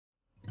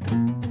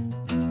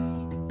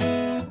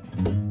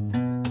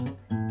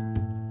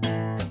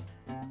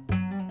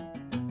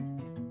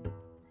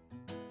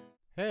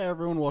Hey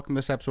everyone, welcome to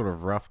this episode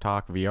of Ruff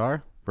Talk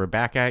VR. We're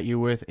back at you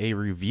with a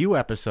review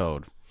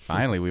episode.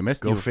 Finally, we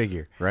missed you. Go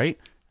figure. Right?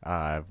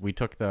 We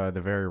took the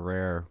very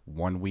rare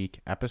 1 week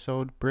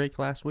episode break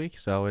last week,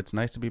 so it's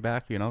nice to be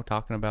back,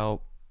 talking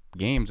about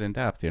games in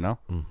depth,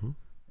 Mm-hmm.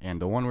 And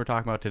the one we're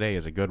talking about today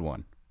is a good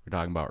one. We're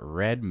talking about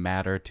Red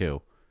Matter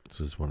 2. This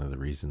was one of the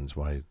reasons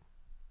why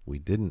we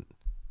didn't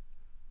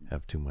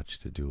have too much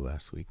to do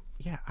last week.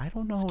 Yeah, I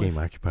don't know. This game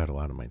occupied a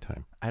lot of my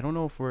time. I don't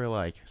know if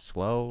we're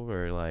slow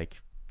or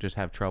just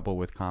have trouble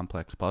with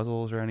complex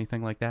puzzles or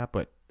anything like that,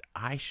 but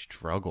I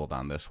struggled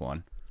on this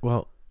one.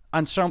 Well,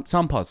 on some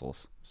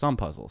puzzles.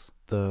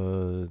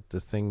 The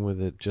thing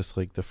with it, just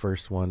like the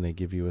first one, they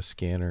give you a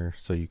scanner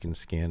so you can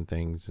scan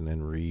things and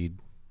then read.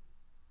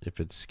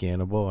 If it's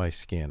scannable, I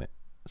scan it.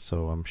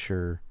 So I'm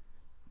sure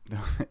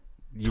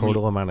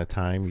total amount of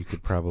time you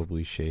could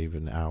probably shave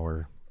an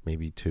hour,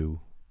 maybe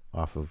two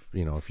off of,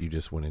 if you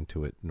just went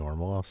into it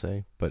normal, I'll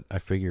say. But I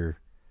figure...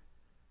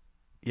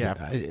 Yeah,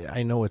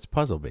 I know it's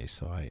puzzle based,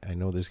 so I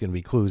know there's going to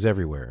be clues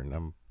everywhere,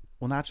 and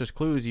well, not just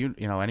clues.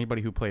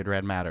 Anybody who played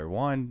Red Matter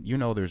 1,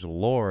 there's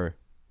lore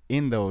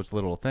in those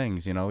little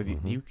things.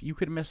 Mm-hmm. You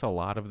could miss a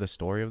lot of the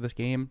story of this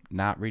game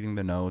not reading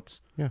the notes,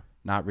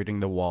 not reading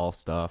the wall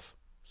stuff.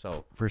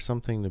 So for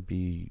something to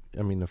be,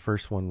 the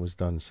first one was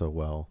done so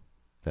well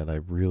that I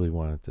really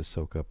wanted to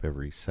soak up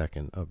every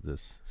second of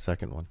this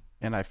second one.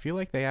 And I feel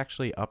like they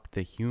actually upped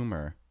the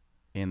humor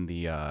in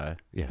the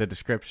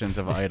descriptions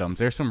of items.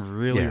 There's some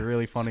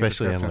really funny,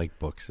 especially on like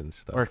books and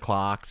stuff, or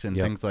clocks and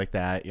things like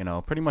that.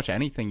 Pretty much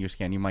anything you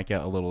scan, you might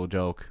get a little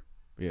joke,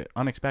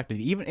 unexpected.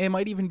 Even it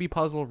might even be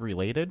puzzle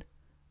related,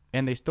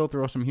 and they still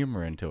throw some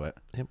humor into it.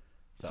 Yep.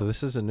 So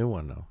this is a new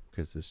one though,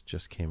 because this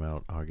just came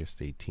out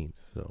August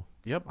 18th. So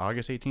yep,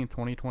 August 18th,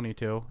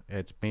 2022.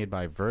 It's made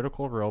by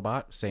Vertical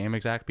Robot, same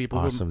exact people.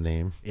 Awesome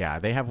name. Yeah,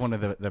 they have one of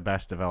the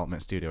best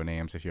development studio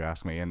names, if you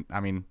ask me.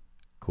 And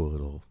cool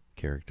little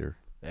character.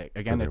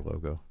 Again, their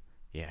logo.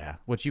 Yeah,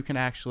 which you can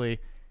actually,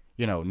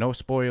 no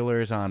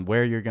spoilers on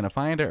where you're gonna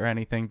find it or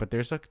anything, but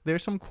there's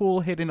some cool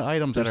hidden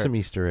items. There's some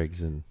Easter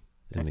eggs in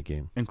the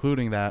game,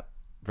 including that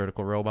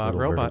Vertical Robot.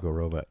 Vertical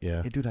Robot.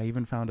 Yeah. Hey, dude, I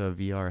even found a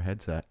VR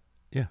headset.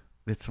 Yeah,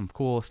 it's some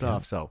cool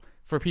stuff. Yeah. So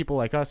for people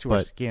like us who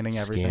are scanning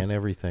everything, scan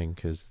everything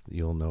because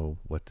you'll know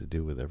what to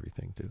do with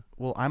everything too.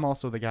 Well, I'm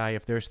also the guy,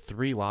 if there's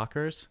 3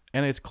 lockers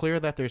and it's clear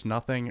that there's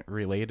nothing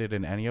related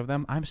in any of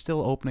them, I'm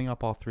still opening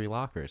up all 3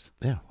 lockers.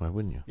 Yeah, why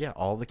wouldn't you? Yeah,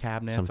 all the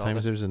cabinets.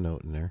 Sometimes there's a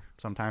note in there.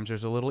 Sometimes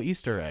there's a little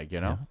Easter egg,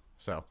 Yeah.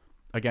 So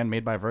again,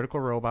 made by Vertical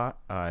Robot.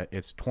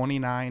 It's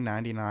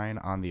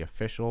 $29.99 on the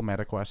official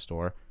MetaQuest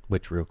store.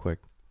 Which, real quick,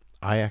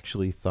 I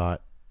actually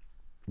thought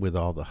with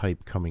all the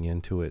hype coming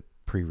into it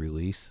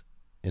pre-release,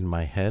 in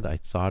my head, I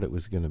thought it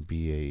was going to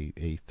be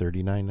a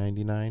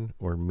 $39.99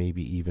 or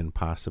maybe even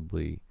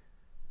possibly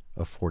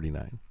a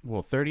 $49.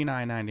 Well,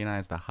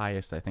 $39.99 is the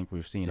highest I think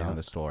we've seen on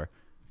the store.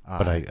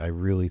 But I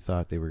really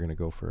thought they were going to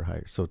go for a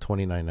higher. So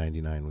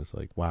 $29.99 was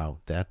like, wow,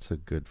 that's a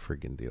good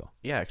friggin' deal.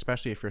 Yeah,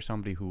 especially if you're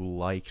somebody who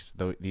likes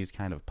these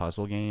kind of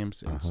puzzle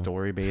games and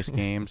story-based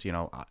games.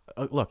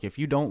 Look, if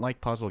you don't like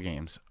puzzle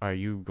games, are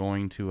you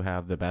going to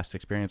have the best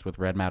experience with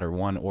Red Matter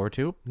 1 or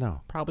 2?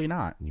 No. Probably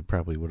not. You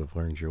probably would have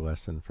learned your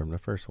lesson from the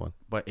first one.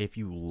 But if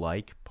you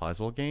like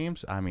puzzle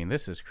games,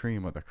 this is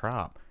cream of the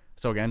crop.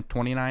 So again,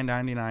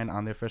 $29.99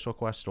 on the official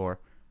Quest store,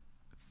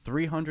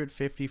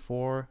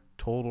 354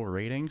 total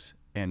ratings,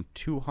 and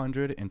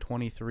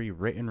 223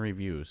 written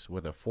reviews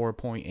with a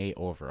 4.8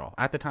 overall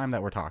at the time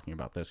that we're talking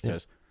about this,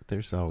 because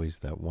there's always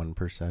that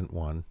 1%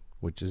 one,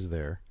 which is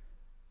there,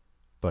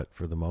 but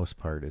for the most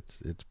part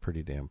it's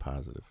pretty damn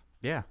positive.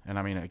 Yeah, and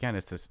again,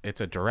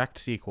 it's a direct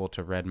sequel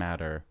to Red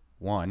Matter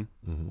 1.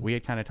 We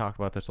had kind of talked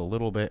about this a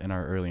little bit in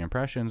our early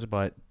impressions,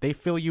 but they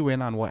fill you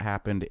in on what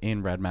happened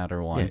in Red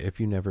Matter 1. Yeah, if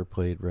you never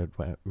played Red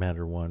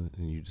Matter 1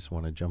 and you just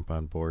want to jump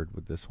on board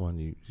with this one,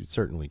 you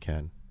certainly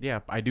can.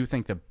 Yeah, I do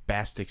think the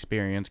best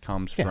experience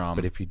comes from...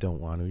 but if you don't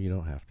want to, you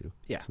don't have to.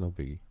 Yeah. It's no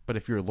biggie. But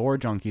if you're lore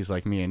junkies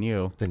like me and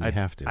you... Then you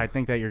have to. I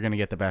think that you're going to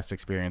get the best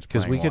experience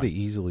because we could have 1.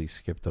 easily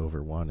skipped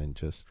over 1 and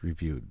just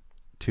reviewed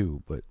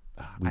 2, but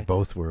we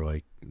both were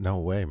like, no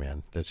way,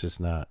 man. That's just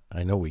not...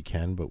 I know we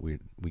can, but we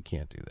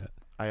can't do that.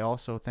 I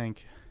also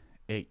think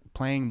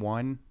playing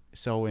 1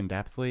 so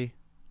in-depthly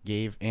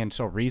and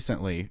so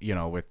recently,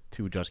 with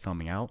 2 just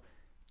coming out,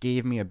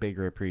 gave me a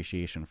bigger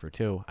appreciation for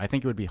 2. I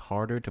think it would be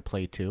harder to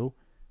play 2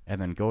 and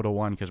then go to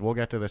 1, because we'll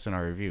get to this in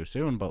our review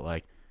soon,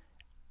 but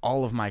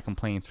all of my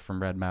complaints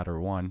from Red Matter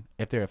 1,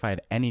 if I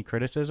had any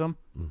criticism,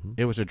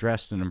 it was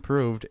addressed and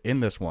improved in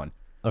this one.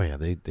 Oh yeah,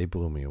 they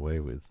blew me away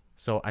with.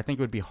 So I think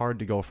it would be hard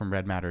to go from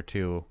Red Matter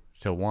 2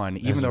 to 1,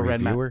 even though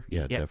Red Matter,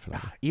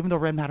 definitely. Even though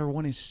Red Matter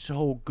 1 is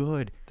so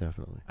good,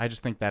 definitely. I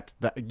just think that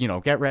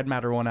get Red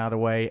Matter 1 out of the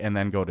way and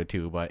then go to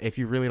 2. But if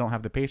you really don't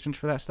have the patience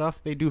for that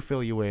stuff, they do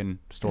fill you in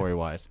story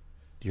wise.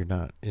 You're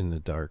not in the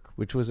dark,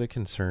 which was a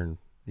concern.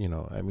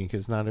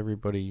 Because not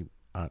everybody.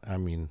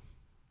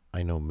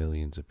 I know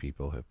millions of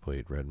people have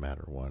played Red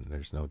Matter 1.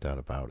 There's no doubt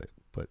about it.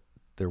 But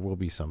there will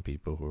be some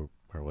people who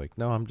are like,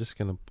 no,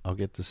 I'll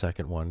get the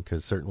second one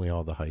because certainly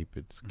all the hype,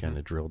 it's kind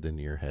of drilled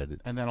into your head.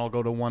 And then I'll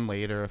go to one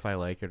later if I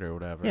like it or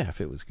whatever. Yeah, if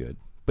it was good.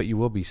 But you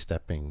will be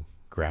stepping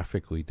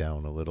graphically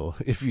down a little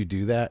if you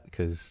do that,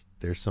 because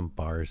there's some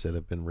bars that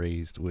have been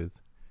raised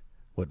with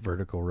what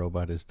Vertical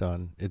Robot has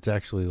done. It's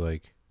actually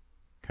like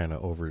kind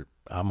of over,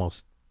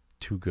 almost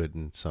too good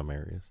in some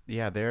areas.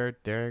 Yeah,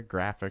 they're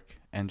graphic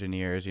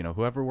engineers. You know,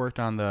 whoever worked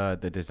on the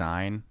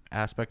design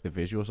aspect, the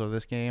visuals of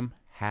this game,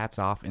 hats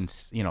off. And,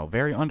 you know,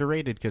 very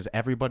underrated because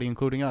everybody,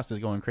 including us, is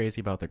going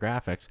crazy about the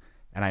graphics.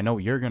 And I know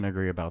you're going to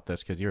agree about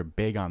this because you're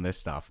big on this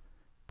stuff.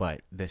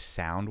 But the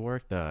sound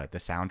work, the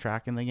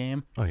soundtrack in the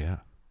game. Oh, yeah.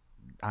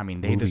 I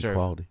mean, Movie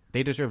quality.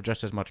 They deserve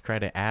just as much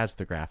credit as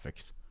the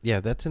graphics.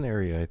 Yeah, that's an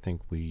area I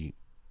think we,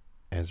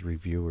 as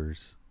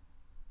reviewers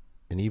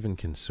and even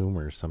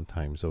consumers,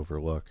 sometimes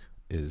overlook.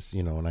 Is,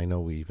 you know, and I know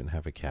we even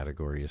have a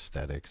category,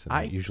 aesthetics, and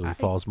that usually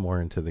falls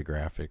more into the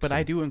graphics. But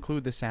I do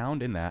include the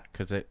sound in that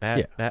because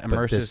that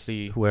immerses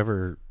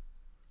whoever.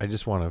 I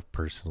just want to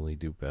personally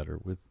do better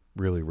with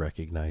really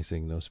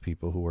recognizing those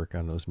people who work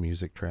on those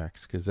music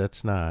tracks, because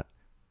that's a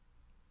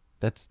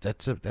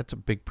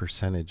big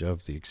percentage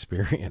of the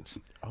experience.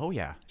 Oh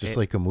yeah, just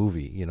like a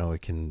movie, you know,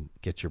 it can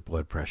get your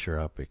blood pressure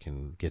up, it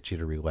can get you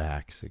to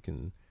relax, it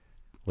can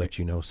let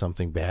you know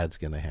something bad's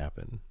going to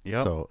happen.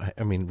 Yep. So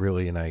I mean,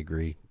 really, and I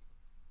agree.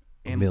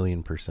 A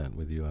million%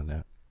 with you on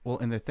that. Well,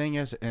 and the thing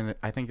is, and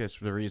I think that's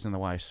the reason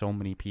why so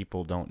many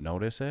people don't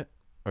notice it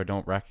or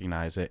don't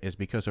recognize it, is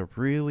because a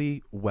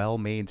really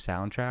well-made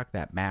soundtrack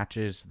that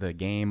matches the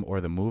game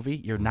or the movie,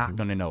 you're not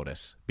going to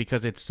notice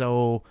because it's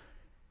so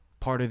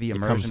part of the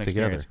immersion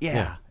experience.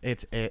 Yeah,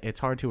 it's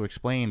hard to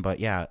explain, but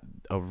yeah,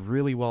 a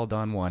really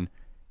well-done one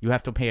you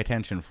have to pay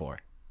attention for.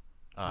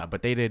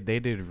 But they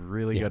did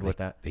really good with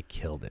that. They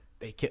killed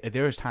it.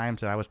 There was times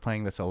that I was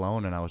playing this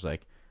alone and I was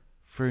like,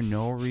 for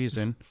no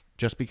reason,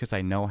 just because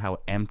I know how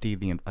empty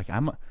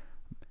I'm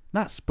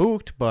not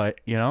spooked, but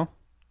you know,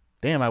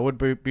 damn, I would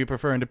be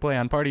preferring to play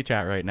on Party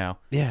Chat right now.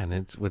 Yeah,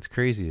 and what's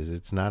crazy is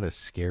it's not a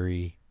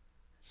scary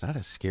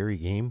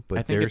game, but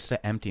I think it's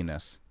the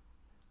emptiness.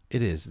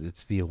 It is.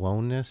 It's the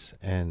aloneness,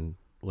 and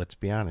let's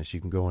be honest,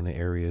 you can go into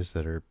areas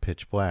that are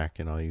pitch black,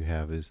 and all you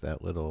have is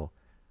that little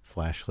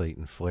flashlight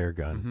and flare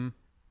gun.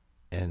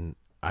 And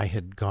I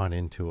had gone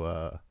into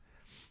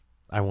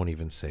I won't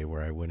even say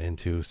where I went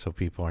into so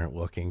people aren't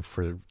looking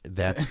for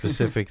that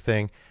specific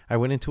thing. I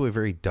went into a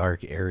very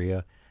dark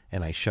area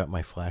and I shut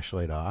my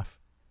flashlight off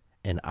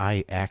and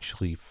I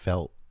actually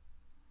felt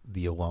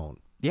the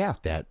alone. Yeah.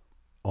 That,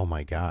 oh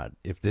my God,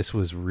 if this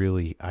was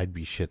really, I'd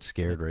be shit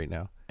scared right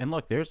now. And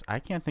look, I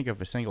can't think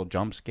of a single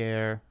jump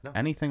scare,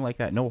 anything like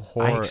that. No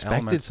horror elements. I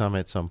expected some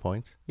at some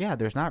points. Yeah,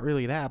 there's not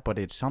really that, but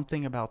it's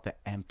something about the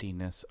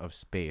emptiness of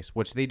space,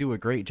 which they do a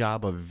great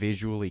job of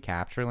visually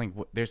capturing.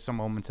 Like, there's some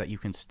moments that you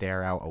can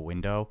stare out a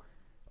window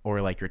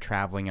or like you're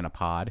traveling in a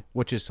pod,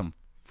 which is some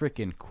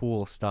freaking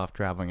cool stuff,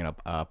 traveling in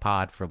a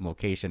pod from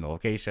location to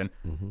location.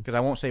 Because I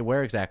won't say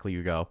where exactly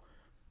you go,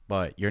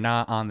 but you're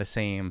not on the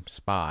same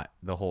spot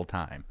the whole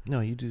time.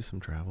 No, you do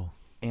some travel.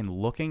 And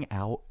looking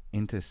out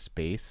into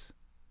space,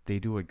 they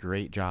do a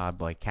great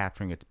job like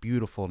capturing its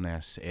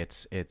beautifulness.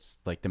 It's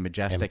like the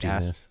majestic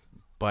aspect.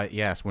 But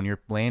yes, when you're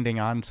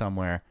landing on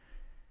somewhere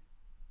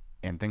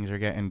and things are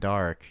getting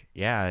dark,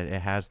 yeah,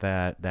 it has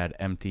that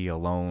empty,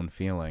 alone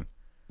feeling.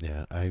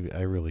 Yeah,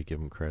 I really give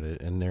them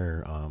credit, and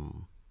their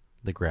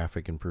the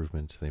graphic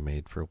improvements they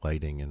made for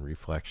lighting and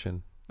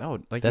reflection. Oh,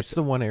 like that's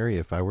the one area.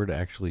 If I were to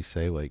actually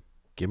say, like,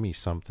 give me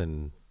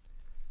something,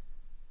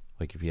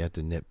 like if you had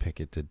to nitpick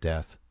it to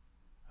death,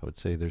 I would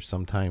say there's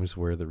some times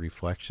where the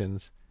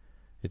reflections,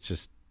 it's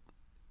just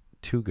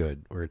too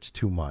good or it's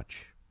too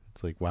much.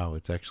 It's like, wow,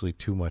 it's actually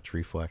too much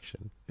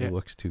reflection. Yeah. It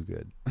looks too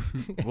good.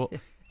 Well,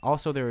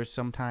 also there was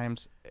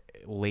sometimes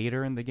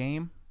later in the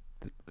game,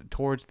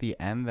 towards the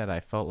end, that I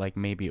felt like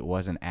maybe it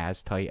wasn't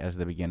as tight as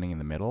the beginning and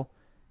the middle.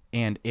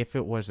 And if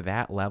it was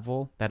that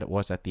level that it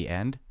was at the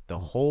end, the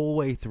whole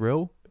way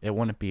through, it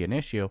wouldn't be an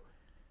issue.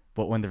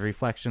 But when the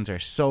reflections are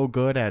so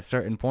good at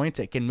certain points,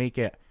 it can make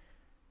it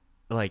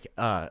like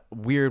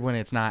weird when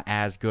it's not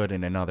as good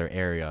in another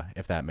area,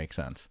 if that makes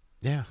sense.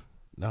 Yeah.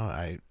 No,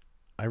 I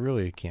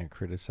really can't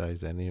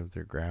criticize any of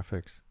their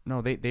graphics.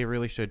 No, they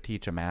really should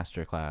teach a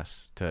master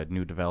class to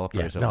new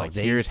developers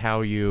here's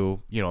how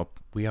you know,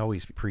 we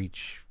always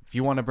preach, if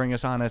you want to bring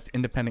us on as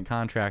independent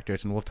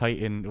contractors, and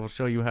we'll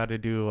show you how to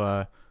do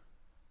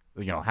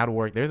how to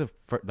work. They're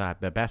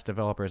the best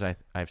developers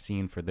I've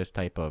seen for this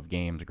type of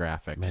games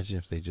graphics. Imagine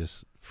if they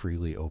just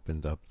freely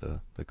opened up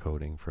the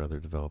coding for other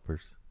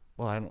developers.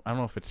 Well, I don't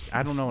know if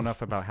I don't know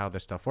enough about how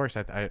this stuff works.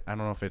 I don't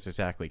know if it's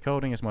exactly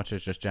coding as much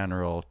as just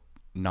general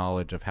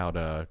knowledge of how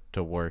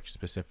to work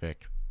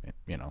specific,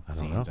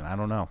 scenes. And I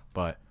don't know,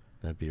 but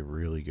that'd be a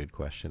really good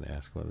question to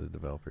ask one of the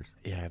developers.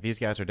 Yeah, these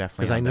guys are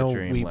definitely. Because I know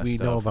we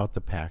know about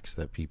the packs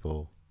that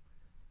people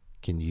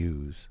can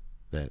use,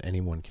 that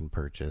anyone can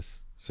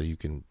purchase. So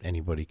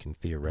anybody can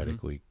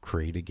theoretically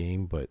create a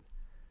game, but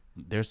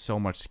There's so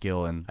much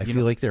skill, and I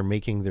feel like they're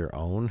making their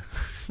own.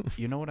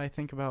 you know what I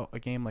think about a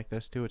game like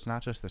this too? It's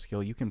not just the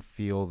skill. You can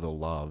feel the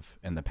love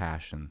and the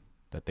passion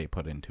that they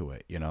put into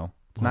it. You know,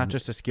 it's not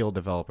just a skilled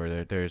developer.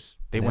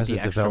 They went the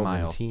extra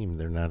mile. Team,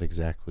 they're not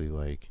exactly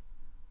like.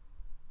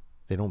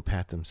 They don't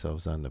pat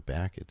themselves on the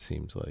back. It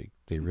seems like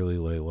they really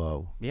lay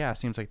low. Yeah, it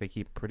seems like they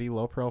keep pretty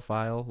low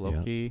profile,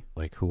 low key.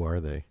 Like, who are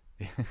they?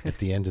 At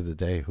the end of the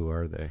day, who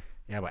are they?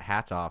 Yeah, but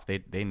hats off.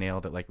 They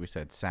nailed it. Like we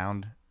said,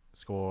 sound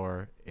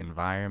score,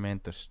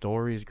 environment, the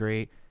story's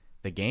great.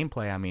 The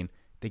gameplay, I mean,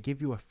 they give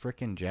you a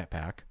freaking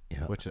jetpack,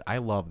 which I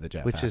love the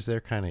jetpack. Which is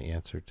their kind of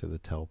answer to the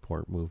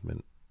teleport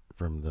movement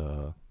from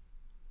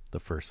the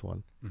first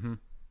one. Mm-hmm.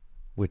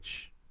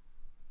 Which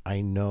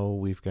I know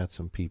we've got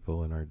some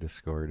people in our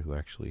Discord who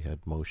actually had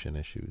motion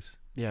issues.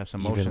 Yeah,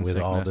 some motion even with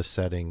sickness. all the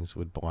settings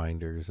with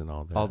blinders and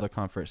all that. All the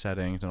comfort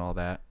settings and all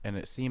that. And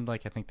it seemed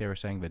like, I think they were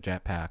saying the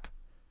jetpack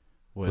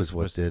was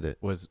what did it.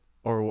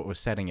 Or what was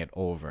setting it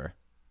over.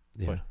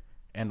 Yeah. But,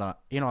 and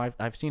you know,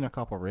 I've seen a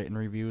couple written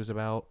reviews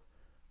about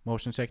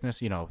motion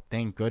sickness. You know,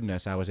 thank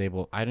goodness I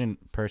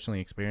didn't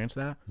personally experience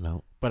that.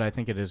 No. But I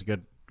think it is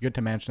good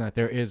to mention that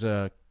there is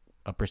a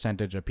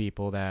percentage of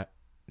people that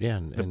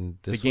and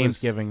the game's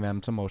giving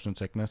them some motion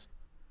sickness.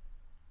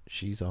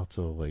 She's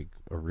also like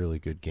a really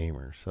good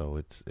gamer,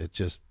 so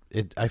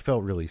I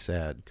felt really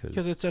sad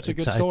because it's such a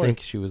good story. I think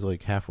she was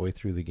like halfway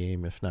through the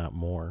game, if not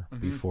more,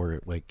 before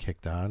it like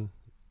kicked on,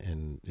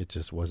 and it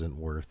just wasn't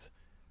worth.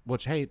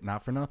 Which, hey,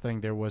 not for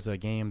nothing, there was a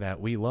game that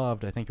we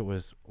loved. I think it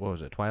was, what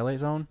was it, Twilight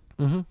Zone?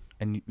 Mm-hmm.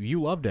 And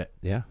you loved it.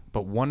 Yeah.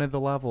 But one of the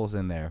levels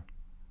in there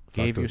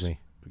gave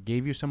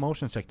you some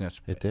motion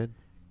sickness. It did.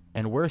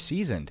 And we're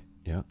seasoned.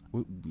 Yeah.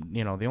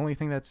 You know, the only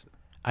thing that's...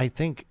 I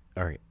think,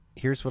 all right,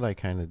 here's what I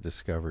kind of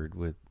discovered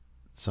with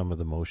some of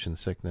the motion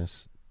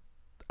sickness.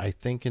 I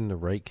think in the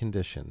right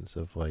conditions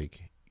of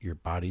like your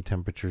body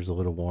temperature's a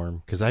little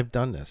warm, because I've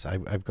done this.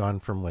 I've gone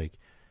from like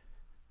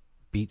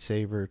Beat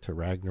Saber to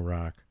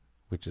Ragnarok,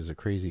 which is a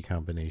crazy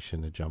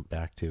combination to jump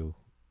back to,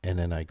 and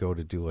then I go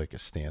to do like a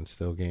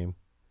standstill game,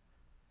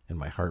 and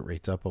my heart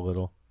rate's up a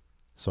little,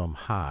 so I'm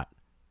hot,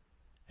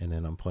 and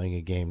then I'm playing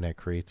a game that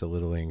creates a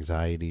little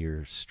anxiety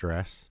or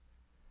stress,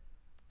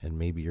 and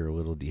maybe you're a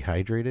little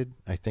dehydrated.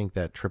 I think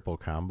that triple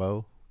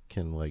combo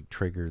can like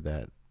trigger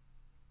that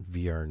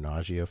VR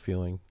nausea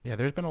feeling. Yeah,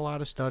 there's been a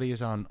lot of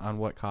studies on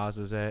what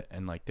causes it,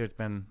 and like there's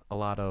been a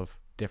lot of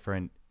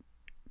different,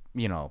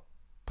 you know,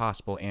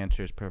 possible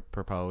answers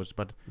proposed,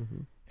 but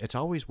it's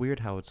always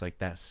weird how it's like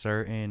that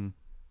certain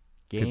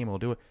game will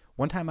do it.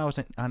 One time I was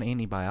on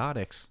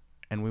antibiotics,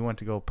 and we went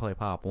to go play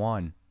Pop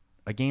 1,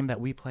 a game that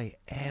we play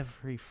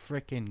every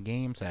freaking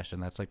game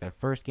session. That's like that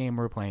first game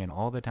we're playing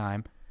all the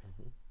time.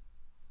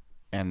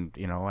 And,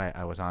 you know,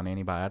 I was on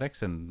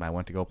antibiotics, and I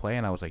went to go play,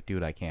 and I was like,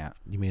 dude, I can't.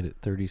 You made it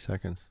 30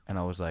 seconds. And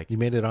I was like... You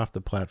made it off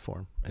the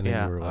platform. And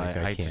then you were like,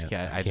 I can't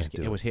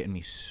do it. It was hitting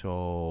me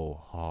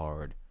so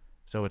hard.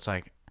 So it's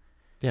like...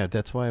 Yeah,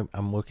 that's why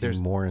I'm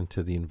looking more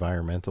into the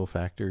environmental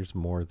factors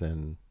more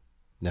than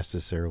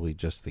necessarily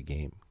just the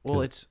game. Well,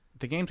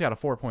 the game's got a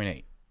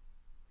 4.8.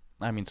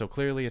 I mean, so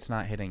clearly it's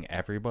not hitting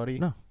everybody.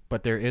 No.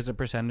 But there is a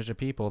percentage of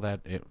people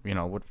that, you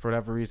know, for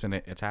whatever reason,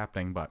 it's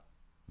happening, but...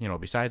 You know,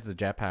 besides the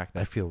jetpack,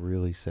 I feel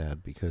really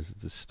sad because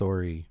the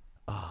story.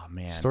 Oh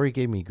man, story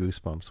gave me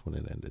goosebumps when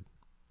it ended.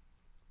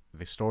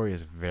 The story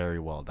is very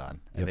well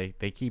done, and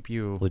they keep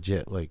you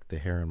legit. Like the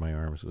hair on my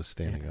arms was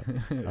standing up.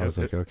 I was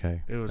like,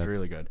 okay, it was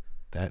really good.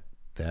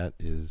 That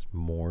is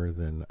more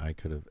than I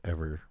could have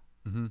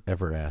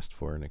ever asked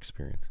for an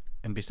experience.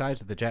 And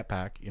besides the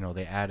jetpack, you know,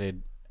 they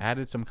added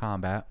some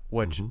combat,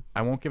 which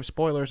I won't give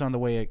spoilers on the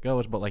way it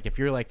goes, but like if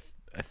you're like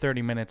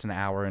 30 minutes, an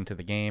hour into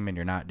the game and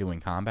you're not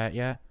doing combat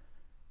yet.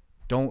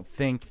 Don't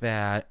think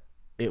that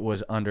it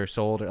was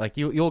undersold. Or like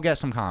you'll get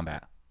some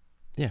combat.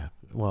 Yeah,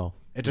 well,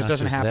 it just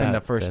doesn't happen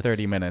the first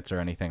 30 minutes or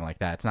anything like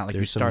that. It's not like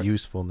there's some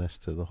usefulness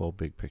to the whole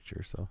big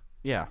picture. So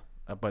yeah,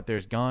 but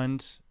there's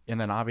guns, and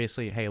then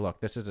obviously, hey,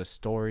 look, this is a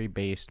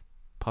story-based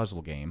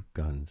puzzle game.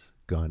 Gun.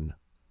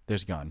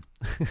 There's gun.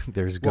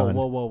 There's gun.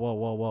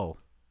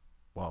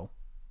 Whoa.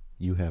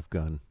 You have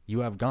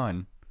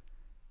gun,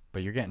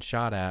 but you're getting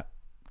shot at.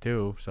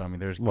 Too, so I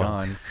mean, there's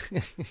guns,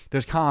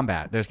 there's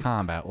combat.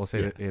 We'll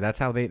say that's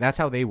how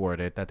they word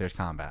it. That there's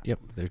combat. Yep,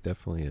 there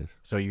definitely is.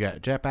 So you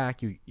got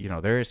jetpack. You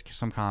know there is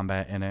some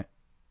combat in it.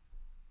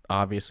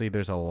 Obviously,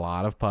 there's a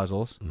lot of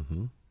puzzles,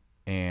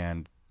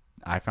 and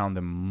I found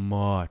them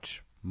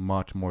much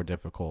more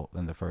difficult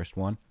than the first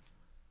one.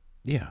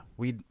 Yeah,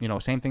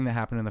 same thing that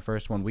happened in the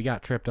first one. We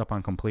got tripped up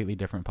on completely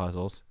different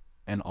puzzles,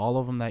 and all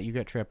of them that you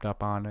get tripped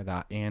up on,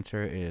 that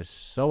answer is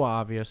so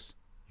obvious.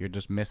 You're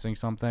just missing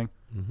something,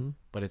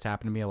 but it's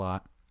happened to me a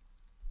lot.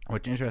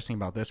 What's interesting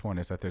about this one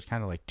is that there's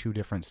kind of like two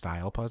different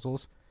style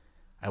puzzles.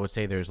 I would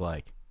say there's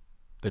like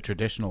the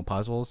traditional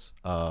puzzles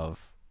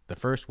of the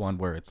first one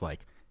where it's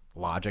like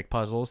logic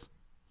puzzles,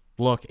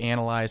 look,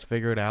 analyze,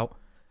 figure it out.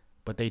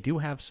 But they do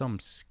have some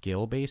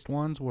skill-based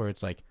ones where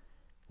it's like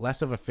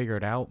less of a figure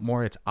it out,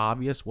 more it's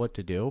obvious what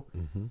to do.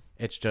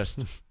 It's just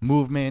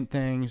movement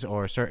things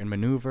or certain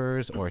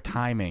maneuvers or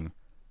timing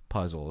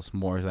puzzles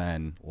more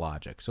than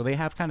logic. So they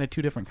have kind of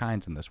two different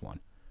kinds in this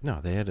one. No,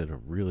 they added a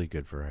really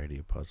good variety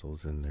of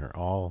puzzles, and they're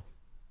all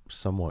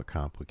somewhat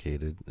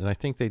complicated. And I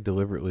think they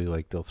deliberately,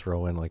 like, they'll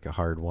throw in like a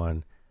hard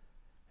one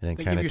and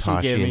then kind of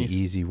toss you an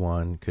easy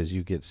one because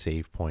you get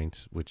save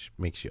points, which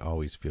makes you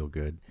always feel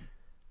good.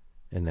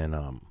 And then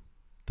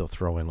they'll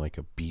throw in like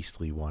a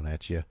beastly one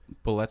at you.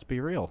 But let's be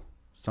real.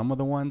 Some of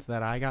the ones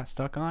that I got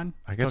stuck on.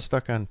 I got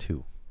stuck on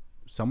 2.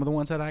 Some of the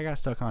ones that I got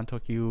stuck on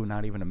took you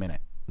not even a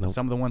minute. Nope.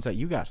 Some of the ones that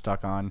you got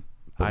stuck on.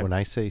 But when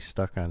I say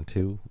stuck on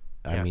 2,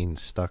 I mean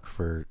stuck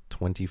for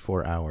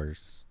 24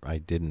 hours. I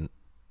didn't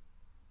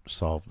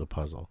solve the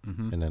puzzle.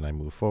 And then I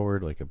moved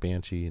forward like a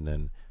banshee, and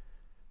then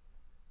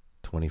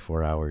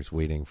 24 hours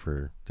waiting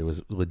for... There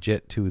was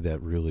legit 2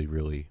 that really,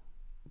 really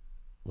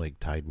like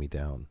tied me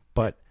down.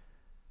 But...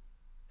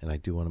 And I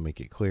do want to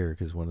make it clear,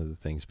 because one of the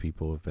things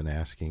people have been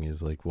asking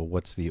is like, well,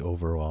 what's the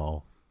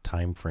overall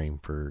time frame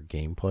for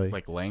gameplay?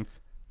 Like length?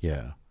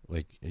 Yeah.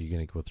 Like, are you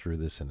going to go through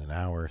this in an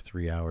hour,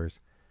 3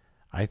 hours?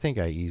 I think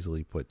I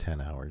easily put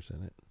 10 hours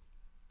in it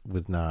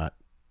with not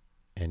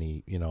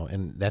any, you know,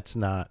 and that's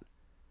not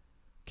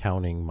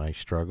counting my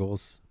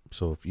struggles.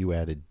 So if you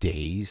added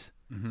days,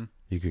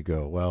 you could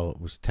go, well,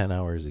 it was 10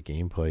 hours of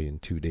gameplay and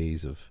 2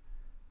 days of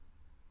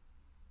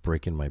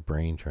breaking my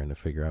brain trying to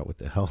figure out what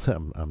the hell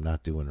I'm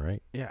not doing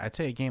right. Yeah, I'd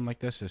say a game like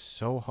this is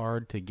so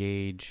hard to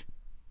gauge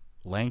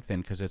length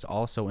in because it's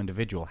also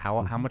individual.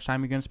 How much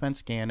time are you going to spend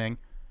scanning?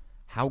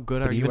 How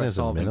good are you at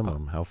solving? Even as a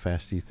minimum, how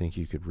fast do you think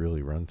you could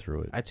really run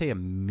through it? I'd say a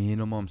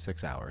minimum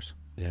 6 hours.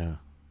 Yeah.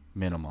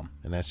 Minimum.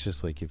 And that's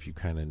just like if you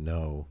kind of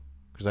know.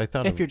 Because I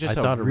thought if you're just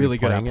really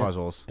good at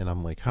puzzles. And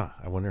I'm like,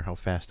 I wonder how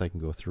fast I can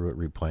go through it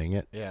replaying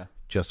it. Yeah.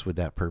 Just with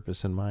that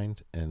purpose in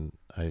mind. And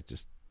I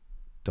just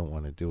don't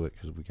want to do it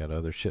because we got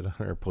other shit on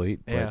our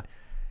plate. But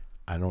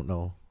I don't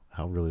know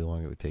how really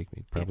long it would take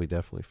me. Probably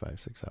definitely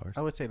 5-6 hours.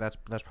 I would say that's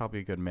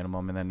probably a good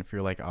minimum. And then if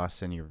you're like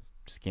us and you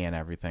scan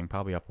everything,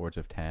 probably upwards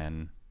of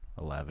 10,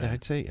 11. Yeah,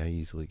 I'd say I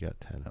easily got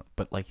 10.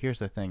 But like, here's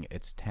the thing.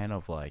 It's 10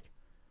 of like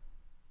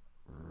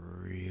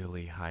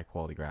really high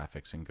quality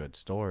graphics and good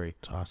story.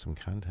 It's awesome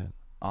content.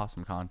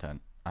 Awesome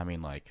content. I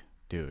mean, like,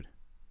 dude.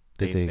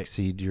 Did they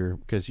exceed your...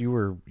 Because you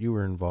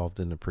were involved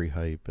in the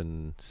pre-hype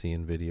and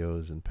seeing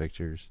videos and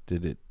pictures.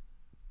 Did it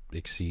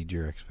exceed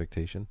your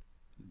expectation?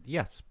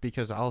 Yes,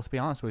 because I'll be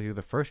honest with you,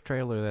 the first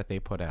trailer that they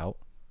put out,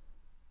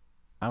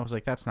 I was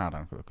like, that's not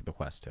on the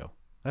Quest 2.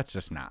 That's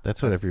just not.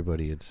 That's what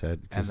everybody had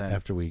said. Because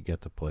after we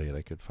get to play it,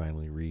 I could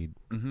finally read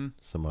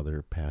some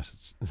other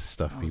past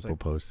stuff people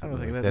posted.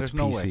 Like, that's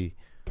no PC. Way.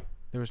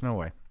 There was no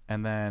way.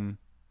 And then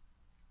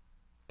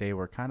they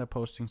were kind of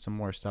posting some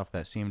more stuff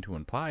that seemed to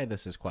imply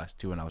this is Quest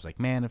 2. And I was like,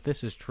 man, if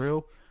this is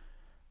true,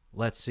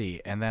 let's see.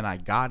 And then I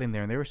got in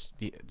there, and there was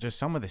just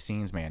some of the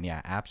scenes, man.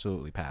 Yeah,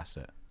 absolutely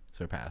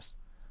surpassed.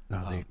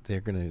 No,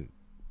 they're gonna.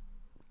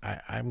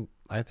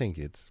 I think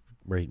it's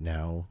right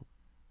now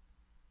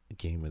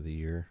game of the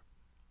year.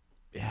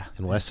 Yeah.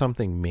 Unless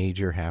something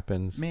major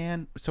happens.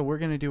 Man, so we're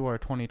going to do our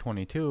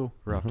 2022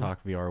 Ruff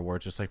Talk VR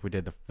Awards just like we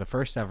did the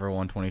first ever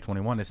one,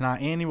 2021. It's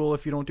not annual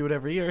if you don't do it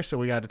every year, so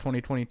we got a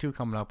 2022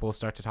 coming up. We'll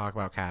start to talk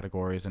about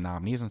categories and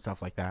nominees and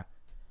stuff like that.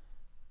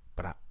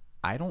 But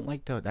I don't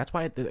like to... That's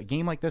why a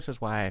game like this is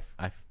why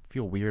I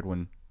feel weird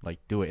when like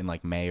do it in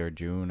like May or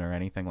June or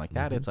anything like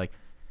that. It's like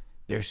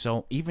there's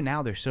so... Even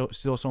now, there's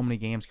still so many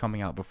games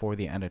coming out before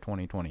the end of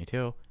 2022.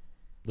 Well,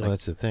 like,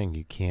 that's the thing.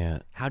 You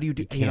can't... How do you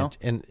do... You can't...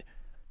 And...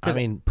 I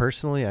mean,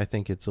 personally, I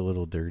think it's a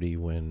little dirty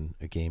when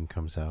a game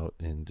comes out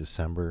in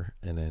December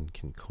and then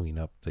can clean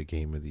up the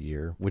game of the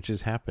year, which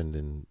has happened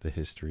in the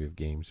history of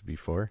games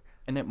before.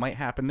 And it might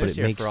happen this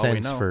year. But it makes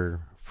sense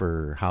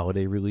for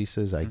holiday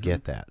releases. I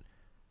get that.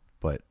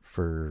 But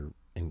for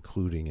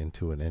including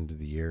into an end of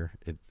the year,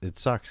 it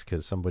sucks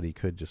because somebody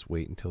could just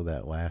wait until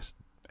that last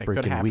It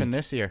could happen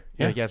this year.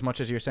 Yeah. Like, as much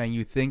as you're saying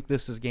you think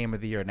this is game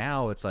of the year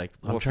now, it's like...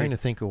 I'm trying to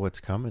think of what's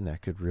coming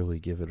that could really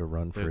give it a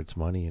run for its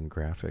money in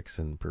graphics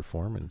and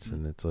performance.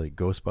 And it's like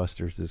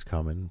Ghostbusters is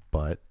coming,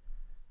 but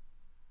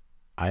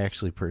I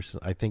actually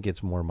I think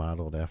it's more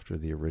modeled after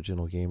the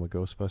original game of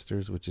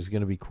Ghostbusters, which is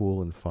going to be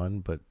cool and fun,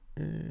 but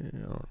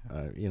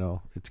you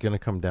know, it's going to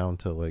come down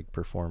to like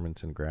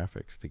performance and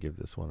graphics to give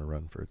this one a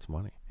run for its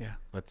money. Yeah,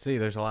 let's see.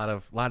 There's a lot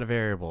of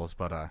variables,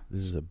 but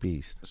this is a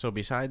beast. So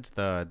besides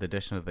the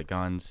addition of the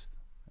guns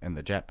and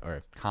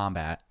the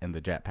combat and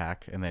the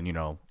jetpack, and then, you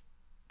know,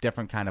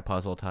 different kind of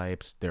puzzle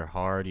types, they're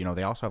hard. You know,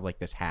 they also have like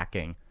this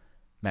hacking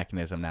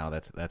mechanism now.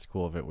 That's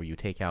cool of it, where you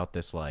take out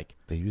this like...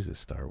 They use a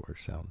Star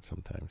Wars sound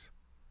sometimes.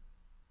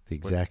 The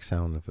exact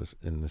sound of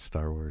in the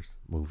Star Wars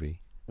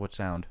movie. What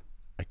sound?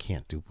 I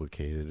can't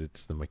duplicate it.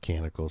 It's the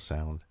mechanical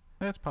sound.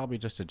 That's probably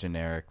just a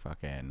generic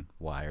fucking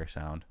wire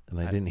sound. And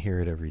I didn't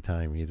hear it every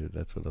time either.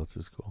 That's what else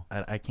was cool.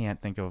 I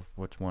can't think of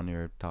which one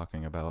you're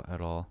talking about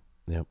at all.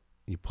 Yep.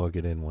 You plug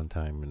it in one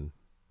time and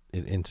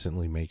it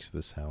instantly makes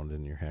the sound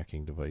in your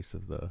hacking device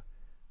of the...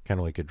 Kind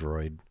of like a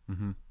droid.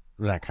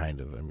 That kind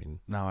of, I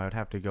mean... No, I would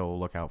have to go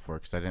look out for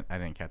it because I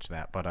didn't catch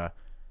that. But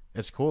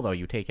it's cool, though.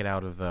 You take it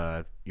out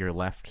of your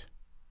left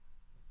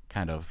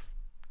kind of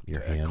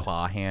your hand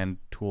claw hand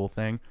tool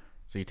thing.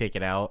 So you take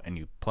it out and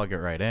you plug it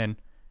right in,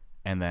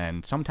 and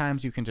then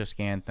sometimes you can just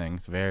scan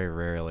things. Very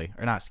rarely,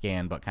 or not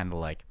scan, but kind of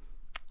like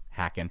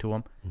hack into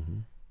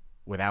them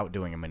without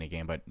doing a mini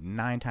game. But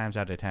 9 times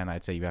out of 10,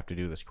 I'd say you have to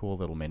do this cool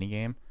little mini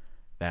game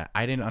that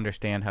I didn't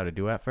understand how to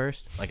do at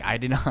first. Like, I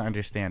did not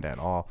understand at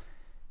all.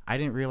 I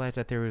didn't realize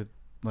that there was,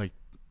 like,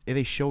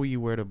 they show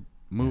you where to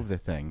move the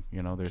thing.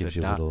 You know, there's gives a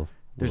you dot.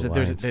 This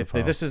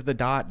is the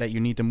dot that you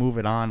need to move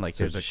it on. Like,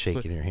 so there's a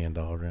shaking your hand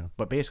all around.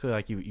 But basically,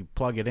 like, you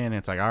plug it in, and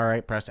it's like, all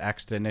right, press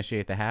X to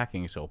initiate the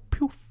hacking. So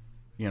poof,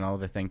 you know,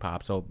 the thing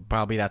pops. So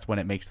probably that's when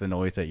it makes the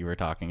noise that you were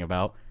talking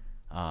about.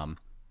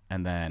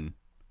 And then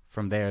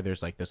from there,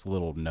 there's like this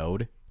little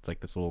node. It's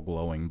like this little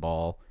glowing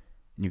ball,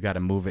 and you got to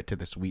move it to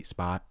the sweet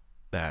spot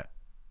that,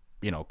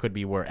 you know, could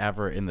be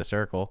wherever in the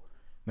circle.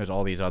 There's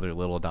all these other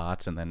little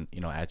dots, and then, you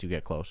know, as you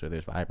get closer,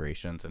 there's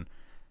vibrations. And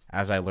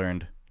as I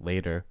learned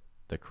later,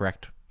 the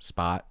correct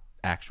spot,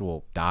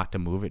 actual dot to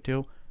move it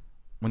to,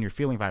 when you're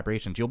feeling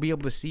vibrations, you'll be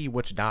able to see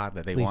which dot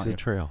that they want. Leaves a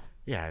trail.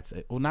 Yeah,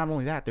 well, not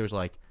only that, there's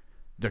like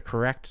the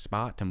correct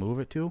spot to move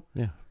it to.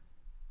 Yeah,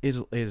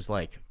 is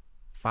like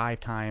 5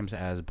 times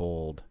as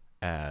bold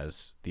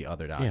as the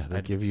other dots. Yeah,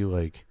 they give you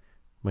like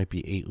might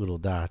be 8 little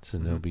dots,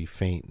 and they'll be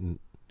faint,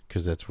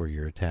 because that's where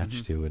you're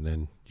attached to, and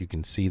then you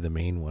can see the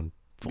main one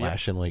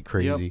flashing like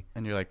crazy. Yep.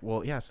 And you're like,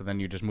 well, yeah. So then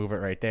you just move it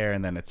right there,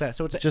 and then it's set.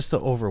 So it's just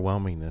the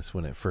overwhelmingness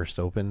when it first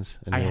opens.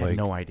 And I you're had like,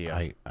 no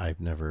idea. I've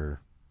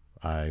never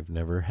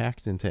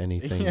hacked into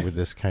anything with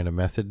this kind of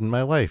method in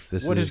my life.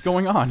 What is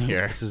going on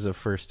here? This is a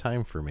first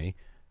time for me.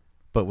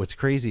 But what's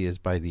crazy is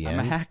by the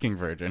end, I'm a hacking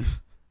virgin.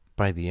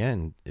 By the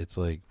end, it's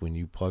like when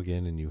you plug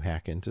in and you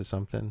hack into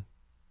something,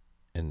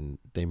 and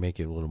they make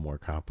it a little more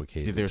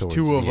complicated. Yeah, there's towards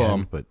 2 of the end,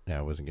 them. But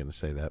I wasn't going to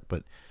say that.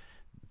 But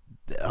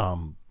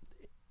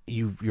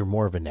you're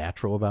more of a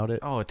natural about it.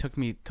 Oh, it took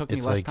me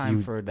it's less like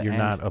time for the you're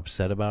end. not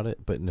upset about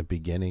it, but in the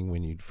beginning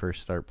when you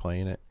first start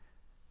playing it,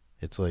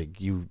 it's like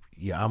you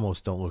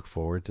almost don't look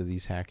forward to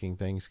these hacking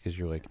things, because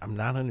you're like, I'm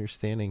not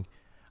understanding.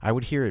 I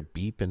would hear it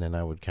beep, and then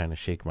I would kind of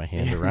shake my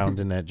hand around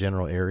in that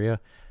general area,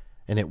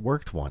 and it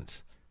worked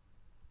once,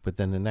 but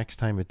then the next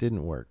time it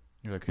didn't work.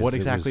 You're like, what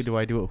exactly do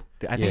I do?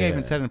 I think I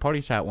even said in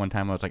party chat one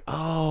time, I was like,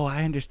 oh,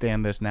 I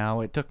understand this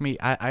now. It took me,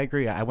 I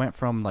agree. I went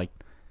from like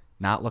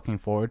not looking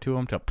forward to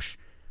them to,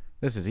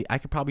 this is, I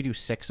could probably do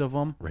 6 of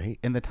them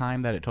in the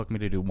time that it took me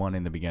to do 1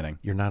 in the beginning.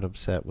 You're not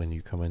upset when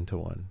you come into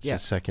one. It's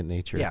just second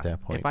nature at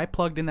that point. If I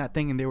plugged in that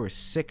thing and there were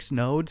 6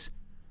 nodes,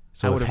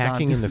 so I would if have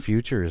hacking in the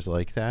future is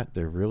like that,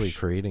 they're really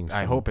creating some,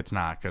 I hope it's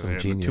not, because they're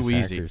genius too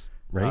easy. Hackers.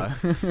 Right.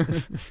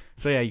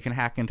 So yeah, you can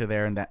hack into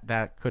there, and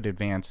that could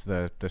advance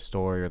the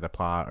story or the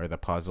plot or the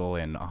puzzle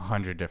in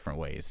 100 different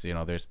ways. You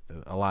know, there's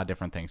a lot of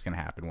different things can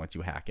happen once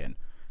you hack in.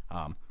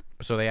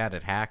 So they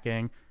added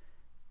hacking.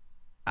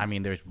 I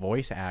mean, there's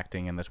voice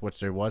acting in this, which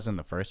there was in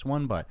the first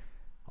one, but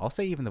I'll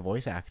say even the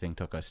voice acting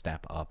took a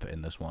step up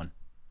in this one.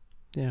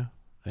 Yeah,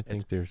 I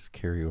think there's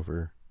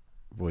carryover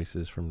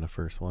voices from the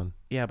first one.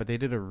 Yeah, but they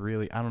did a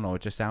really, I don't know,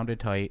 it just sounded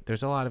tight.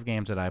 There's a lot of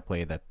games that I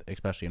play that,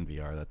 especially in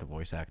VR, that the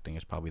voice acting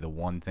is probably the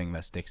one thing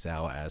that sticks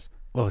out as.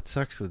 Well, it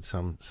sucks with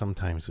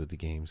sometimes with the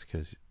games,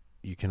 because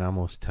you can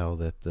almost tell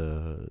that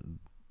the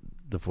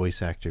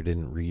voice actor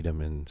didn't read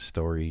them in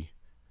story.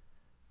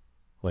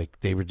 Like,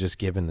 they were just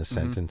given the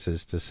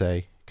sentences to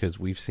say, because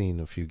we've seen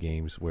a few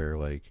games where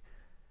like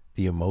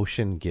the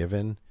emotion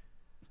given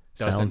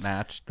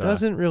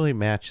doesn't really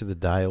match the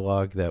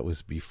dialogue that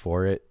was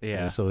before it.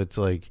 Yeah. And so it's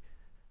like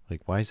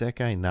why is that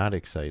guy not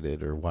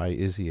excited, or why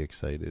is he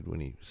excited when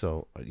he?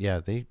 So yeah,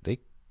 they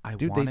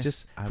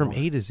just from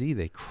A to Z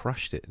they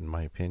crushed it, in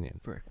my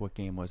opinion. Frick, what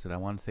game was it? I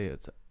want to say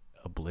it's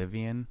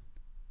Oblivion.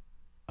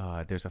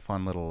 There's a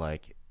fun little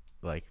like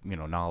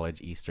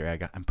knowledge Easter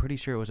egg. I'm pretty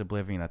sure it was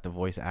Oblivion that the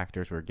voice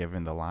actors were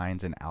given the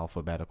lines in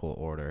alphabetical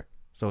order.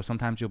 So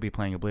sometimes you'll be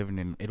playing Oblivion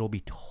and it'll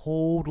be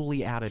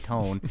totally out of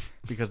tone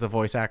because the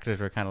voice actors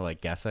were kind of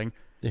like guessing.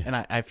 Yeah. And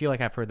I feel like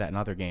I've heard that in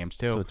other games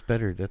too. So it's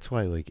better. That's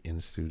why like in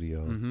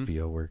studio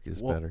VO work is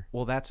better.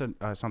 Well, that's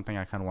something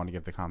I kind of want to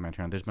give the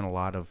commentary on. There's been a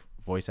lot of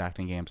voice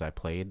acting games I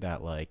played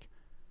that like,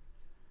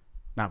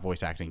 not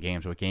voice acting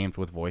games, but games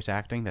with voice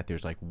acting that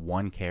there's like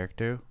one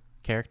character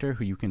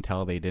who you can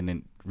tell they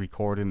didn't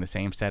record in the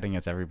same setting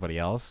as everybody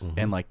else,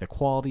 and like the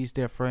quality's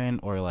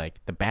different, or like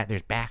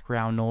there's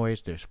background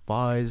noise, there's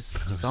fuzz,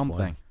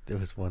 something. There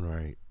was one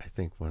where I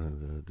think one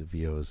of the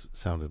VOs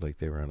sounded like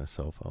they were on a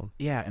cell phone.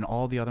 Yeah, and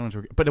all the other ones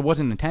were, but it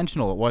wasn't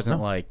intentional. It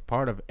wasn't like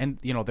part of, and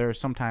you know, there are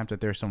sometimes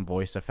that there's some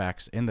voice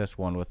effects in this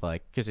one with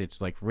like, because it's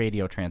like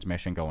radio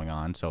transmission going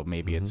on, so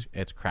maybe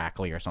it's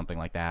crackly or something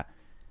like that.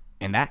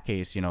 In that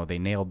case, you know, they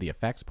nailed the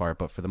effects part,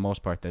 but for the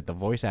most part, that the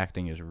voice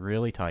acting is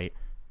really tight.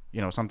 You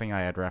know, something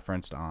I had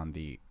referenced on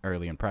the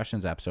early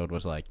impressions episode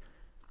was like,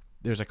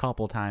 there's a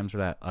couple times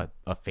where that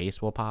a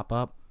face will pop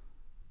up,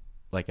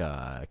 like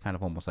a kind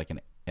of almost like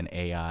an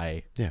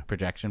AI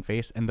projection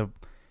face, and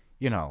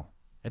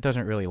it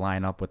doesn't really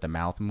line up with the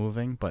mouth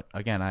moving. But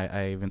again,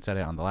 I even said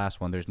it on the last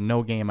one. There's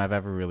no game I've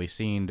ever really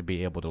seen to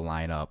be able to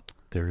line up.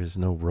 There is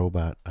no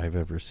robot I've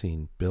ever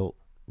seen built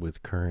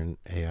with current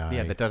AI.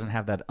 Yeah, that doesn't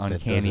have that that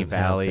uncanny doesn't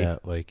valley.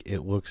 have that, like, it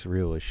looks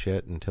real as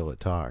shit until it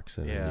talks,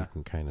 and then Yeah. you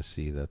can kind of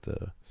see that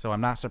the So I'm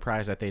not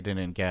surprised that they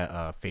didn't get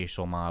a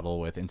facial model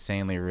with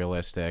insanely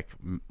realistic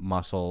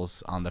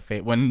muscles on the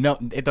face when no,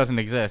 it doesn't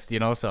exist, you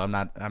know. So I'm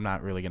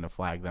not really gonna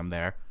flag them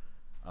there.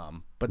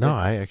 But no,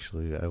 I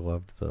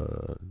loved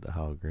the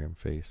hologram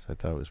face. I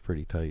thought it was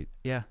pretty tight.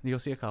 yeah, you'll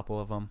see a couple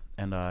of them,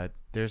 and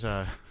there's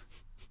a,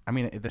 I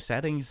mean, the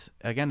settings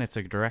again, it's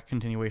a direct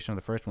continuation of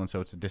the first one,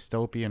 so it's a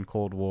dystopian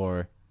Cold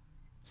War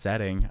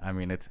setting. I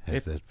mean, it's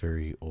That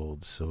very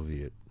old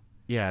Soviet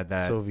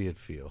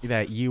feel.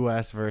 that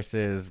U.S.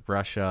 versus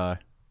Russia,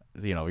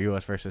 you know,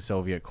 U.S. versus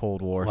Soviet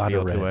Cold War Lot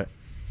feel of to red. it.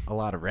 A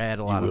lot of red,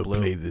 a lot You of will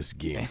blue. play this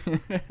game.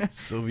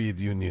 Soviet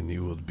Union,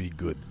 you will be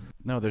good.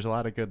 No, there's a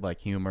lot of good like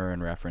humor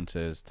and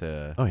references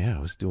to. Oh yeah, I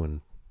was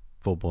doing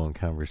full-blown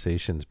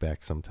conversations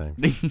back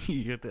sometimes.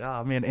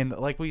 Oh man, and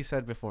like we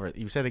said before,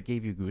 you said it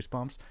gave you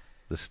goosebumps.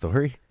 The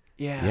story?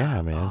 Yeah.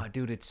 Yeah, man. Oh,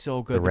 dude, it's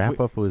so good. The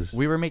wrap-up was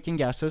We were making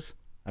guesses.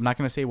 I'm not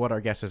going to say what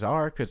our guesses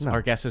are because No.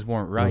 our guesses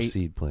weren't no right.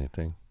 seed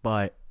planting.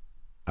 But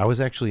I was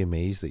actually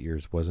amazed that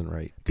yours wasn't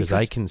right because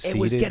I conceded. it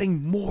was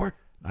getting more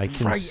I right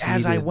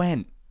as I conceded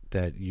went.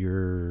 that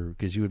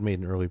because you had made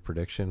an early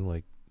prediction,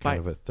 like kind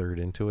of a third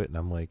into it, and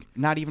I'm like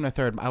Not even a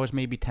third. I was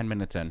maybe 10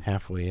 minutes in.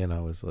 halfway in. I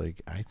was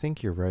like, I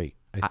think you're right.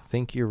 I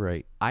think you're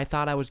right. I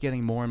thought I was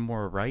getting more and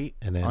more right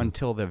And then-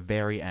 until the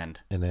very end.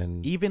 And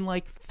then Even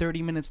like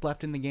 30 minutes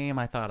left in the game,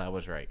 I thought I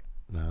was right.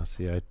 no,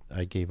 see,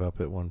 I gave up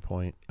at one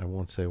point. I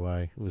won't say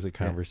why. It was a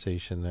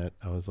conversation that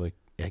I was like,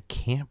 it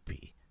can't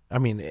be. I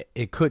mean,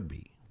 it could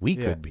be. We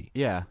could be.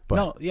 Yeah. But-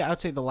 No, yeah, I'd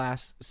say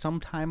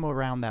sometime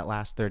around that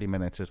last 30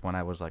 minutes is when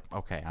I was like,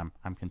 okay,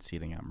 I'm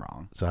conceding I'm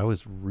wrong. So I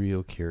was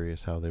real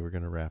curious how they were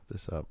going to wrap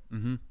this up.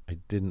 Mm-hmm.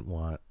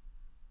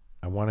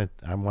 I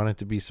wanted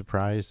to be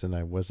surprised, and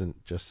I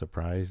wasn't just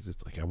surprised.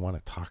 It's like I want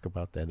to talk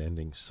about that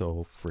ending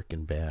so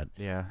freaking bad.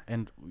 Yeah,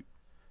 and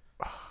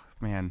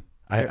man,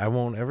 I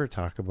won't ever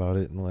talk about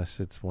it unless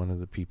it's one of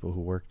the people who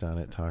worked on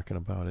it talking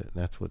about it, and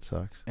that's what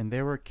sucks. and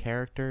there were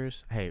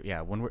characters. Hey,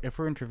 yeah, if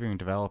we're interviewing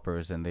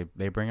developers and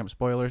they bring up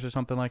spoilers or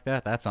something like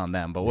that, that's on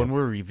them. But when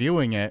we're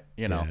reviewing it,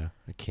 you know, Yeah,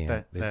 I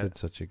can't. They did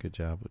such a good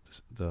job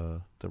with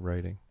the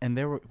writing. and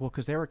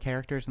because there were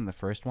characters in the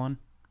first one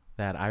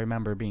that I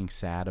remember being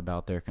sad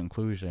about their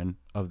conclusion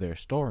of their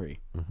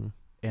story,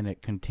 and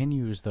it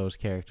continues those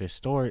characters'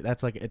 story.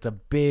 That's like it's a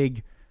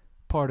big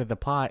part of the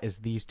plot is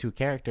these two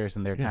characters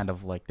and they're kind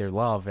of like their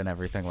love and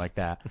everything like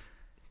that.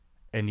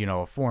 And you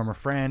know, a former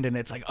friend, and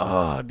it's like,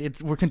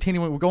 we're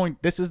continuing. We're going.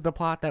 This is the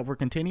plot that we're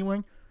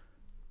continuing.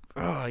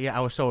 Oh yeah,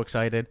 I was so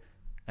excited,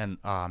 and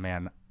oh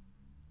man,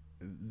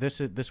 this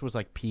was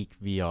like peak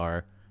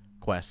VR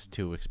Quest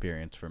 2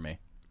 experience for me.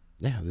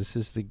 Yeah, this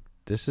is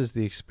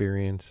the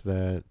experience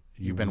that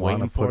You've been want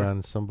to waiting put for?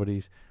 on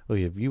somebody's. Well,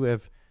 if you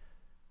have,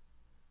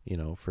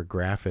 for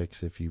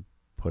graphics, if you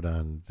put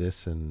on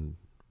this and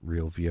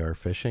real VR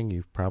fishing,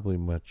 you've probably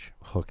much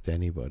hooked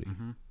anybody.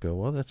 Go,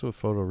 well, that's what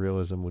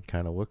photorealism would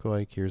kind of look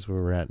like. Here's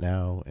where we're at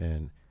now,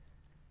 and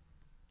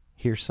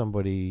here's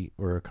somebody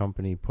or a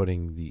company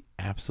putting the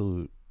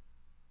absolute,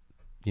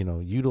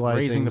 utilizing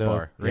Raising the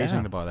bar. Yeah,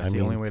 Raising the bar. That's I the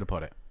mean, only way to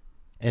put it.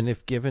 And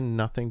if given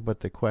nothing but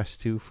the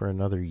Quest 2 for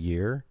another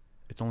year,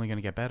 It's only going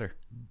to get better.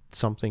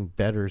 something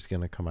better is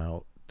going to come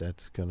out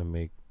that's going to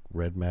make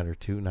Red Matter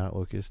 2 not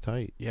look as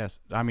tight. Yes.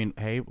 I mean,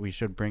 hey, we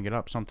should bring it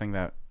up. Something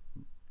that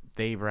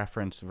they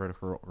referenced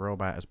Vertical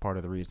Robot as part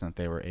of the reason that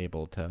they were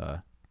able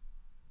to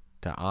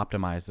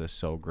optimize this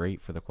so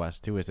great for the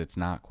Quest 2 is it's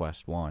not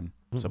Quest 1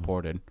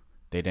 supported.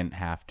 They didn't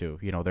have to.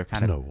 They're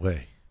kind of... No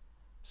way.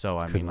 So,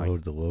 I Couldn't mean, like,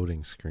 load the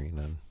loading screen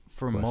on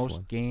for Quest most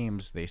 1.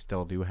 games, they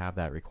still do have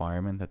that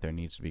requirement that there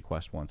needs to be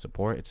Quest 1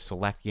 support. It's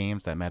select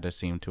games that Meta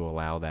seem to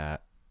allow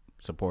that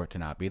support to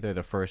not be there.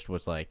 The first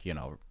was like,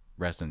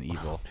 Resident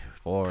Evil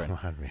 4. Come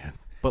on, man.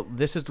 But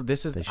this is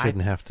They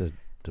shouldn't have to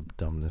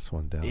dumb this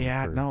one down.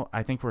 Yeah, no,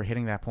 I think we're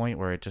hitting that point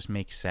where it just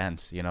makes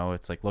sense.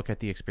 It's like, look at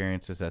the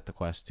experiences that the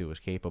Quest 2 is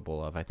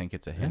capable of. I think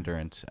it's a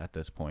hindrance at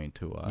this point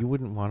to... You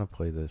wouldn't want to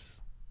play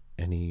this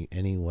any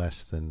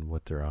less than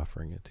what they're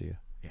offering it to you.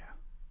 Yeah.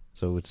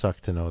 So it would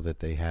suck to know that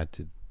they had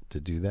to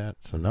do that.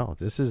 So no,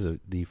 this is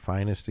the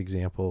finest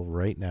example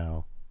right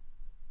now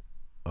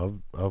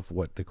of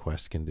what the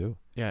Quest can do.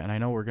 Yeah, and I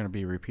know we're going to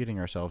be repeating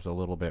ourselves a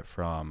little bit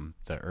from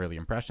the early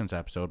impressions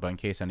episode, but in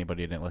case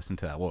anybody didn't listen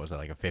to that, what was it,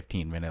 like a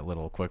 15-minute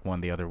little quick one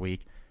the other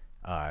week?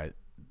 My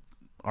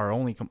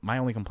only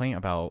complaint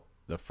about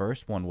the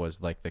first one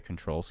was like the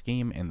control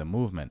scheme and the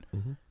movement.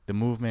 The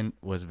movement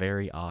was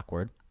very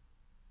awkward,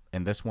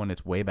 and this one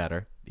it's way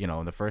better.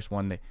 In the first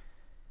one,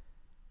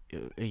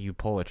 you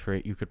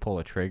could pull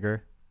a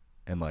trigger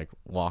and like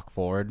walk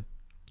forward.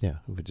 Yeah,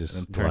 it would just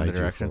And turn the glide you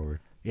direction. forward.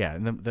 Yeah,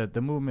 and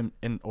the movement,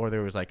 or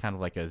there was like kind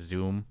of like a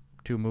zoom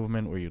to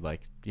movement where you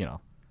like,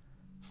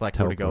 select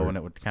where to go Teleport. and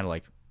it would kind of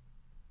like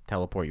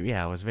teleport you.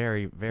 Yeah, it was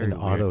very, very An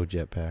weird. auto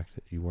jetpack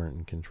that you weren't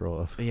in control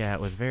of. Yeah, it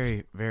was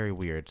very, very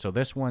weird. So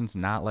this one's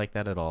not like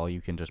that at all.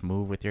 You can just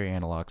move with your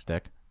analog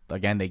stick.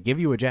 Again, they give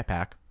you a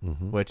jetpack,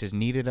 which is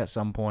needed at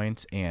some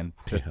points, and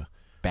just Yeah.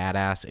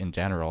 badass in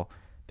general.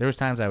 There was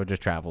times I would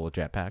just travel with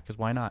jetpack because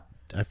why not?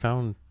 I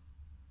found,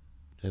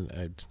 and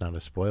it's not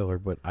a spoiler,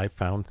 but I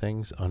found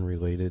things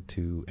unrelated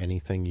to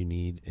anything you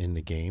need in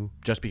the game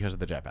Just because of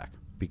the jetpack.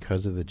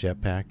 because of the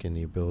jetpack and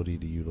the ability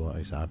to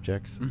utilize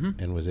objects, Mhm.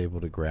 and was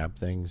able to grab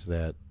things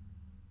that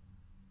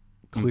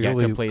And get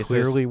to places.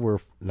 clearly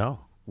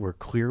were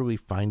clearly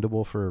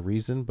findable for a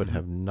reason, but Mhm.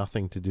 have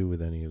nothing to do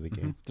with any of the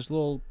game. Just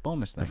little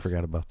bonus I things.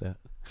 forgot about that.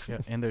 Yeah,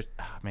 and there's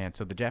man,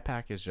 so the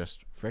jetpack is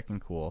just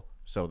freaking cool.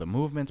 So the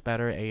movement's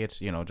better. It's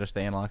just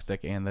the analog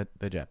stick and the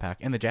jetpack.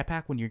 And the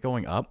jetpack when you're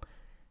going up,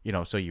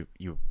 so you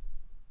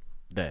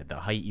the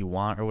height you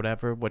want or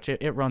whatever, which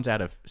it runs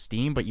out of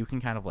steam, but you can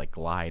kind of like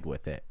glide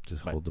with it.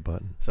 Just But- hold the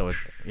button. So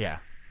yeah,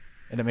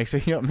 and it makes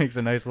it makes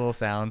a nice little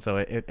sound. So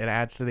it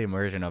adds to the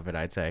immersion of it,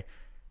 I'd say.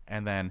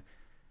 And then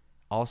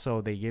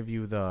also they give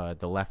you the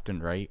left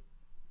and right,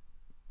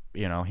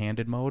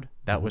 handed mode.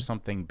 That was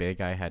something big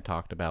I had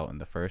talked about in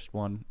the first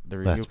one. The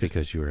review. That's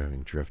because you were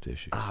having drift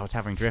issues. I was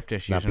having drift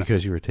issues. Not and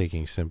because you were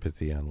taking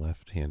sympathy on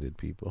left-handed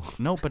people.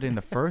 No, but in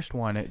the first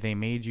one, they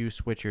made you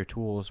switch your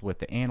tools with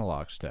the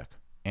analog stick,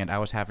 and I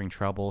was having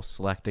trouble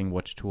selecting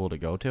which tool to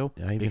go to.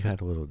 I even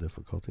had a little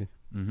difficulty.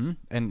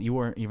 And you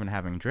weren't even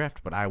having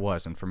drift, but I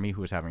was, and for me,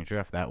 who was having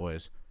drift, that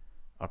was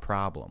a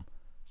problem.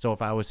 So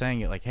if I was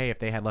saying it like, hey, if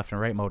they had left and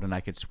right mode, and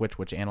I could switch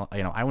which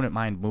I wouldn't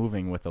mind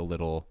moving with a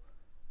little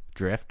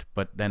drift,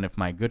 but then if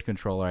my good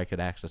controller, I could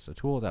access the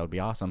tools, that would be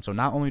awesome. So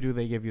not only do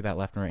they give you that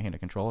left and right handed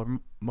controller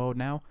mode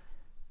now,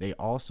 they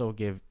also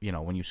give,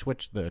 when you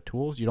switch the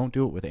tools, you don't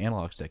do it with the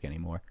analog stick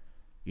anymore.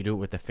 You do it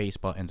with the face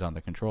buttons on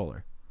the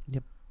controller.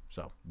 Yep.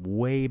 So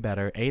way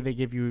better. They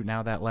give you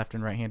now that left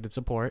and right handed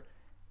support,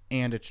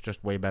 and it's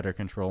just way better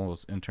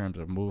controls in terms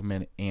of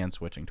movement and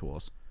switching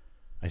tools.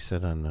 I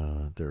said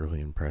on the early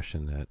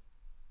impression that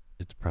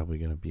it's probably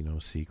going to be no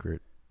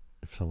secret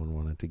if someone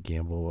wanted to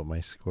gamble what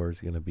my score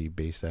is going to be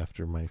based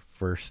after my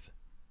first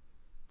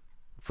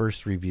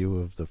review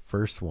of the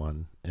first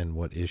one and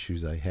what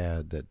issues I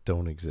had that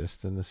don't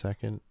exist in the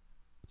second.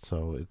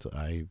 So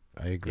I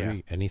agree.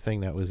 Yeah.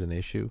 Anything that was an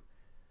issue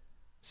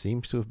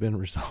seems to have been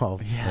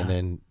resolved, Yeah. and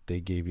then they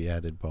gave you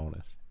added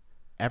bonus.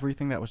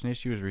 Everything that was an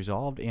issue is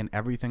resolved, and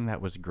everything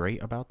that was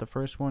great about the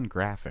first one,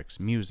 graphics,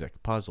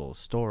 music, puzzles,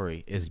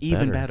 story, is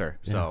even better.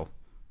 Yeah. So,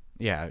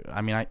 yeah,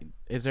 I mean,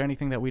 is there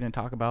anything that we didn't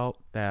talk about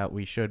that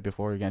we should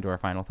before we get into our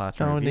final thoughts?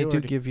 No, and review, they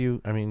do give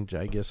you, I mean,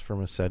 I guess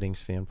from a setting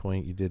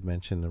standpoint, you did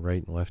mention the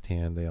right and left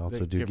hand. They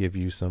also do give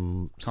you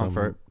some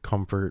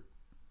comfort,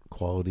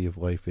 quality of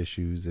life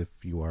issues if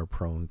you are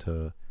prone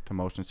to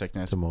motion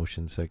sickness.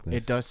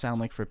 It does sound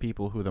like for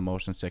people who the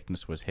motion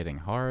sickness was hitting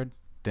hard,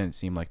 didn't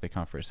seem like the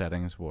comfort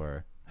settings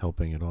were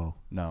helping at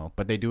all. No,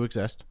 but they do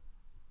exist.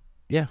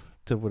 Yeah,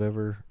 to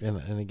whatever.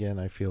 And again,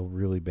 I feel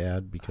really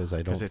bad because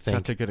I don't think... it's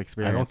such a good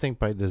experience. I don't think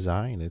by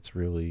design it's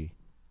really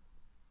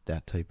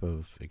that type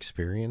of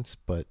experience,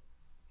 but,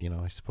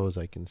 I suppose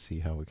I can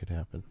see how it could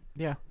happen.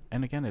 Yeah,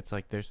 and again, it's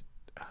like there's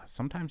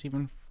sometimes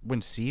even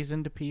when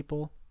seasoned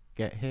people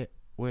get hit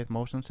with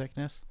motion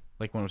sickness,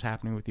 like when it was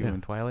happening with you in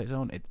Twilight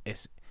Zone,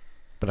 it's...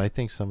 But I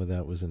think some of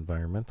that was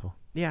environmental.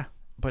 Yeah,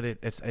 but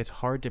it's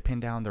hard to pin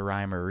down the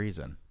rhyme or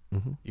reason.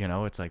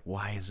 Mm-hmm. It's like,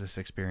 why is this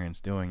experience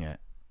doing it?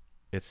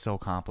 It's so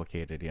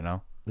complicated,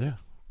 Yeah,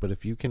 but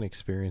if you can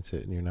experience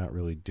it and you're not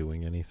really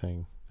doing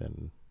anything,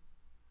 then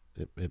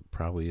it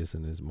probably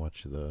isn't as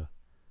much the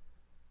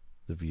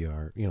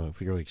VR.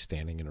 If you're like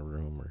standing in a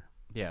room or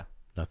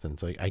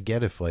nothing's like, I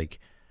get if like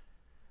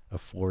a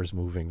floor is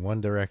moving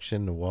one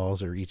direction, the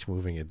walls are each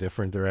moving a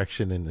different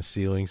direction, and the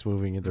ceiling's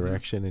moving a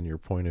direction, and your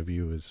point of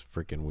view is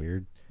freaking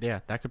weird. Yeah,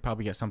 that could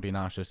probably get somebody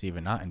nauseous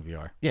even not in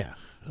VR. Yeah,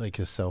 like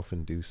a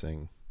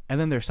self-inducing. And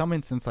then there's some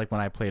instance like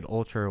when I played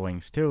Ultra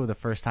Wings 2, the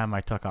first time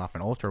I took off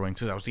an Ultra Wings,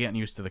 because I was getting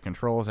used to the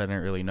controls, I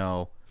didn't really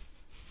know,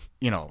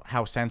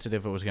 how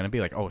sensitive it was going to be.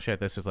 Like, oh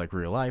shit, this is like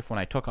real life. When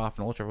I took off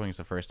an Ultra Wings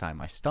the first time,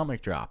 my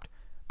stomach dropped.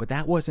 But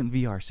that wasn't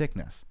VR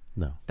sickness.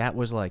 No. That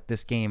was like,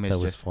 this game is that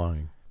was just...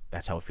 flying.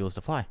 That's how it feels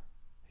to fly.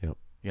 Yep.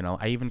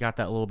 I even got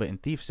that a little bit in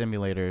Thief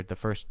Simulator. The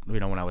first,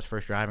 when I was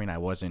first driving, I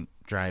wasn't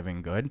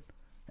driving good.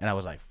 And I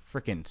was like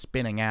freaking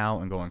spinning out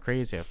and going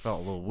crazy. I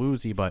felt a little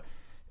woozy, but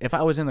if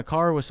I was in the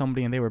car with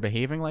somebody and they were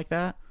behaving like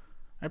that,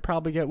 I'd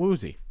probably get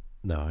woozy.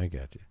 No, I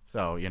got you.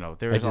 So,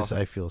 there is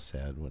I feel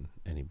sad when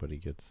anybody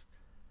gets,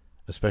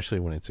 especially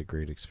when it's a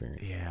great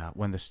experience. Yeah,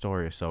 when the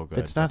story is so good.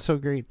 If it's not so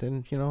great,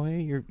 then,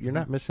 hey, you're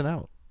not missing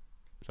out.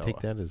 So, take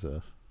that as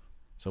a...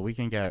 So we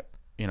can get,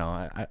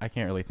 I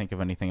can't really think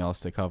of anything else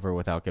to cover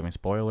without giving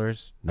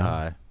spoilers.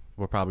 No.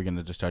 We're probably going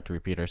to just start to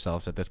repeat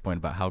ourselves at this point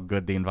about how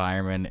good the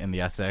environment and the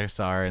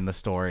SX are and the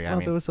story.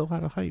 Well, there was a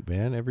lot of hype,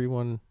 man.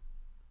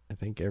 I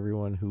think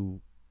everyone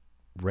who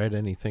read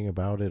anything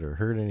about it or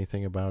heard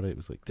anything about it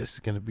was like, this is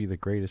going to be the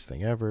greatest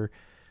thing ever.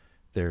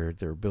 Their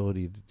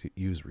ability to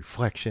use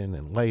reflection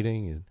and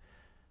lighting and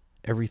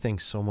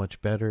everything's so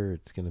much better.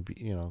 It's going to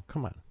be,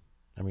 come on.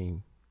 I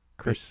mean,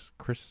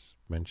 Chris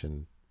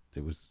mentioned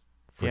it was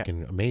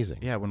freaking amazing.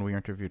 Yeah, when we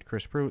interviewed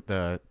Chris Pruitt,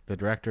 the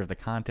director of the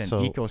content So,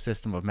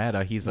 ecosystem of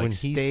Meta, he's like, when he's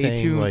stay saying,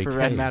 tuned like, for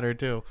Red hey, Matter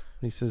 2.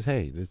 He says,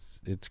 hey,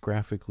 it's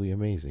graphically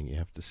amazing. You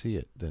have to see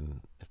it.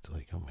 Then it's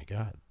like, oh my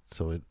God.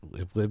 So it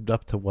lived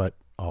up to what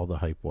all the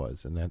hype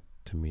was. And that,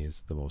 to me,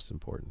 is the most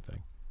important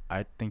thing.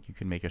 I think you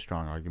can make a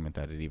strong argument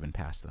that it even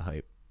passed the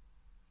hype.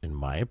 In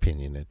my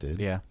opinion, it did.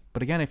 Yeah.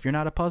 But again, if you're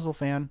not a puzzle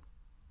fan,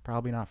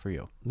 probably not for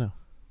you. No.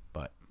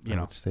 But, I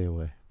would stay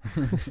away.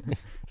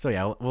 So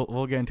yeah,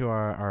 we'll get into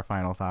our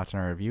final thoughts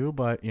and our review,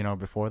 but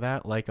before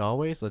that, like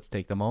always, let's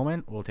take the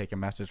moment. We'll take a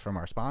message from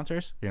our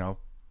sponsors,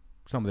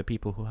 some of the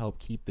people who help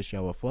keep the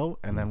show afloat,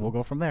 and then we'll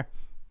go from there.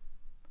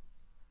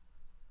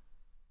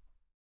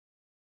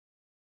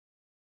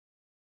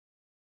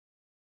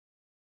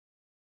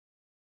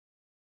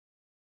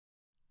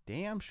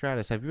 Damn,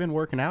 Stratus, have you been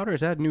working out, or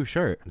is that a new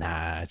shirt?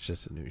 Nah, it's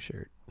just a new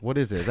shirt. What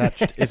is it?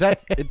 Is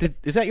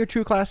that your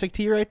True Classic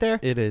tee right there?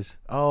 It is.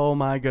 Oh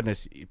my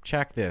goodness.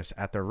 Check this.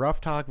 At the Ruff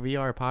Talk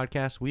VR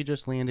podcast, we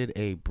just landed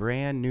a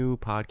brand new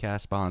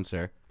podcast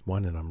sponsor.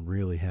 One that I'm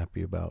really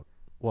happy about.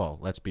 Well,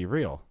 let's be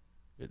real.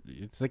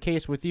 It's the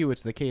case with you.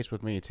 It's the case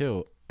with me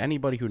too.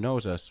 Anybody who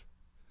knows us,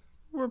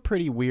 we're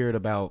pretty weird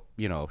about,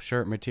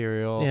 shirt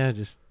material. Yeah,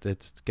 I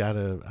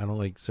don't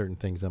like certain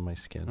things on my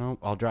skin. Oh,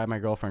 I'll drive my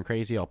girlfriend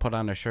crazy. I'll put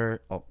on a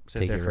shirt. I'll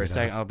sit there for a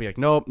second. Off. I'll be like,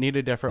 nope, need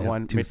a different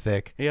one. Too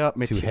thick. Yep.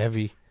 Too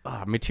heavy.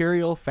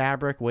 Material,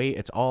 fabric, weight,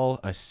 it's all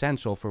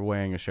essential for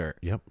wearing a shirt.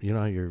 Yep.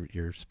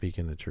 You're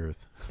speaking the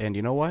truth. And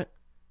you know what?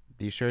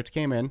 These shirts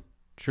came in.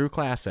 True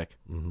Classic.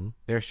 Mm-hmm.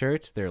 Their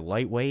shirts, they're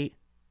lightweight.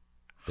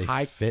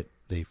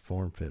 They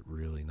form fit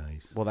really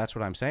nice. Well, that's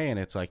what I'm saying.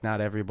 It's like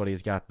not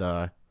everybody's got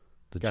the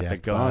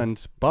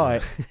guns,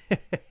 but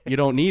you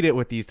don't need it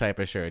with these type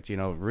of shirts.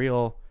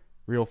 Real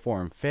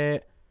form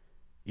fit.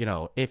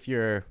 If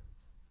you're,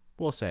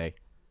 we'll say,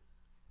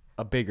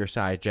 a bigger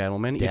size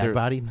gentleman, dad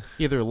body,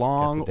 either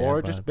long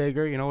or bod. just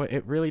bigger.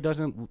 It really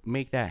doesn't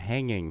make that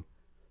hanging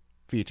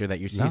feature that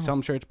you see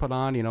some shirts put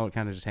on. It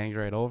kind of just hangs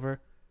right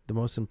over. The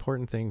most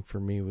important thing for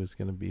me was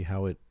going to be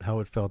how it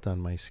felt on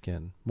my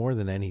skin more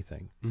than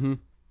anything. Mm-hmm.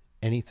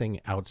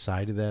 Anything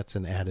outside of that's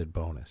an added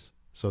bonus.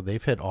 So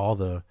they've hit all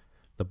the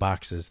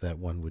boxes that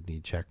one would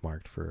need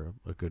checkmarked for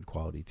a good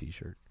quality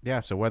t-shirt.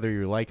 Yeah, so whether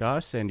you're like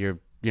us and you're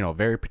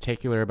very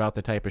particular about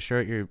the type of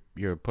shirt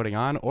you're putting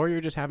on, or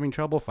you're just having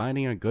trouble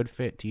finding a good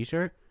fit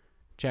t-shirt,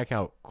 check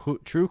out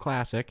True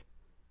Classic.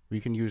 You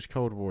can use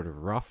code word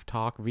Ruff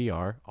Talk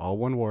VR, all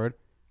one word.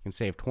 You can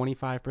save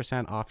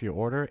 25% off your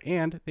order,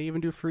 and they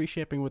even do free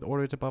shipping with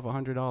orders above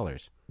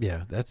 $100.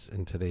 Yeah, that's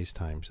in today's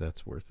times,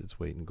 that's worth its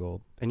weight in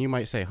gold. And you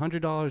might say,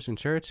 $100 in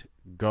shirts?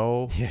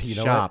 Go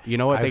shop. You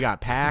know what? They got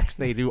packs.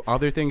 They do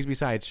other things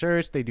besides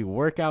shirts. They do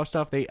workout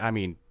stuff.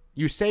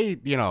 You say,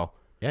 Yeah,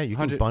 you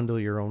can bundle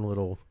your own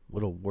little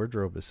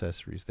wardrobe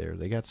accessories there.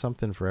 They got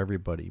something for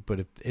everybody.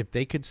 But if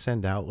they could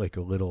send out like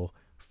a little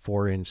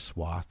 4-inch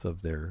swath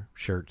of their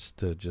shirts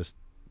to just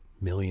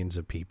millions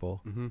of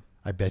people,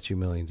 I bet you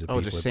millions of people.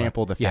 Oh, just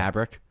sample the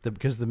fabric?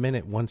 Because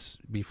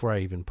before I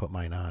even put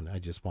mine on, I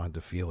just wanted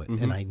to feel it.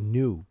 And I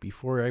knew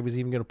before I was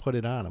even going to put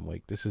it on, I'm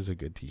like, this is a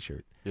good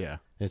t-shirt. Yeah.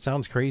 And it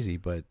sounds crazy,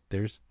 but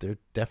they're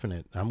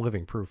definite. I'm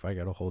living proof. I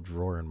got a whole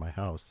drawer in my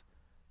house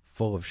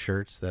full of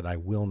shirts that I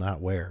will not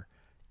wear,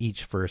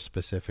 each for a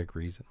specific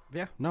reason.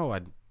 Yeah. No,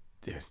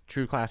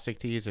 True Classic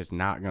tees is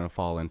not going to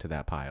fall into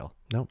that pile.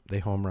 No, they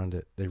home runned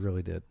it. They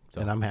really did. So,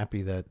 and I'm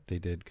happy that they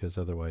did, because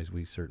otherwise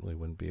we certainly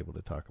wouldn't be able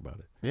to talk about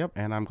it. Yep.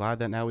 And I'm glad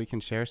that now we can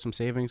share some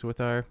savings with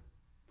our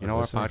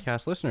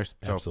podcast listeners.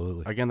 So,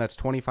 absolutely. Again, that's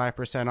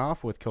 25%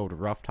 off with code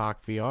Ruff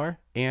Talk VR,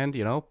 and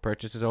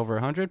purchases over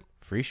 100,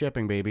 free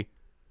shipping, baby.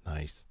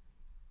 Nice.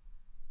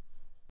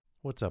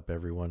 What's up,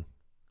 everyone?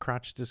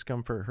 Crotch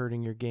discomfort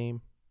hurting your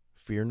game?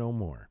 Fear no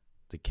more.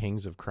 The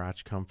kings of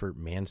crotch comfort,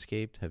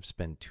 Manscaped, have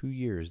spent 2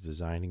 years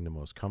designing the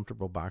most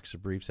comfortable boxer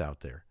briefs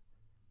out there.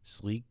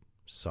 Sleek,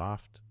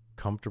 soft,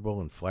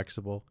 comfortable, and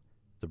flexible,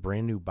 the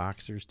brand new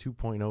Boxers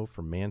 2.0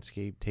 from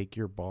Manscaped take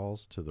your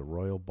balls to the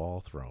royal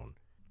ball throne.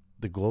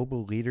 The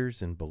global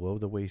leaders in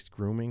below-the-waist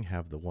grooming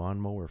have the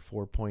Lawnmower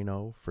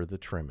 4.0 for the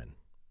trimming,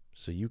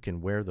 so you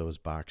can wear those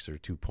Boxer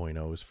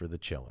 2.0s for the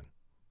chillin'.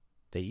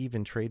 They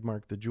even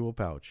trademarked the jewel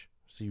pouch,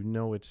 so you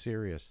know it's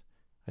serious.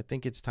 I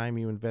think it's time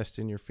you invest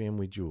in your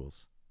family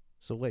jewels.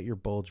 So let your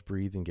bulge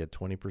breathe and get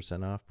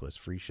 20% off plus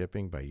free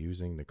shipping by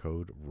using the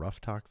code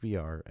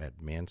RuffTalkVR at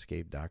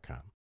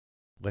manscaped.com.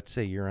 Let's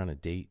say you're on a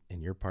date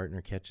and your partner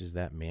catches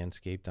that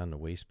Manscaped on the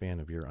waistband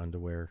of your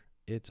underwear.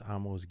 It's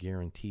almost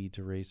guaranteed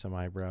to raise some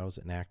eyebrows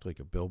and act like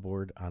a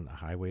billboard on the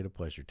highway to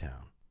Pleasure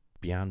Town.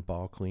 Beyond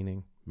ball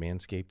cleaning,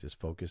 Manscaped is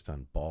focused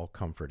on ball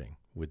comforting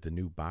with the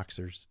new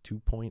Boxers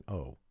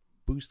 2.0.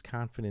 Boost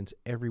confidence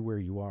everywhere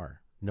you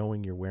are,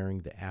 knowing you're wearing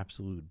the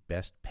absolute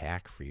best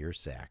pack for your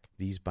sack.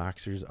 These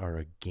boxers are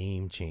a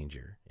game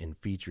changer, and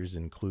features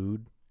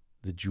include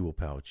the jewel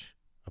pouch,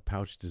 a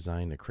pouch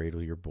designed to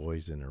cradle your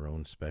boys in their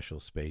own special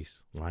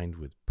space, lined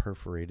with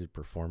perforated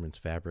performance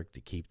fabric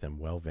to keep them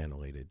well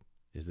ventilated.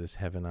 Is this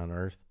heaven on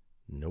earth?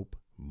 Nope,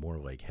 more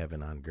like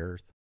heaven on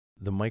girth.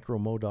 The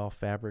micromodal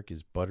fabric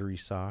is buttery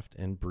soft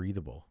and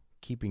breathable,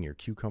 keeping your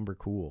cucumber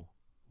cool.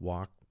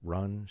 Walk,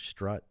 run,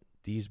 strut.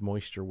 These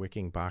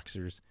moisture-wicking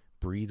boxers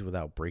breathe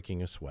without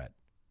breaking a sweat.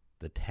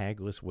 The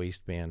tagless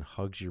waistband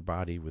hugs your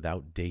body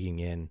without digging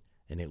in,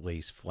 and it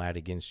lays flat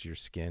against your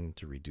skin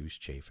to reduce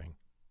chafing.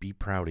 Be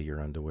proud of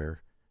your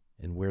underwear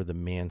and wear the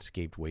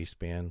Manscaped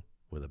waistband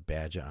with a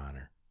badge of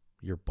honor.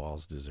 Your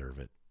balls deserve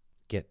it.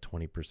 Get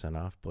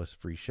 20% off plus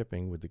free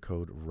shipping with the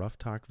code Ruff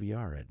Talk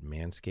VR at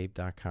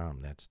manscaped.com.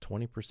 That's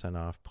 20%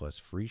 off plus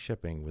free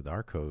shipping with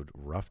our code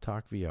Ruff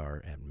Talk VR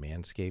at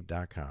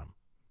manscaped.com.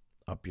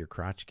 Up your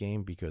crotch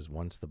game, because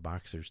once the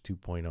Boxers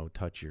 2.0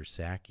 touch your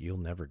sack, you'll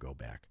never go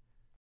back.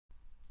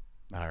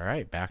 All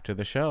right, back to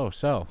the show.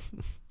 So,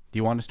 do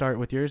you want to start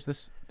with yours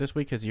this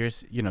week? Because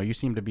yours, you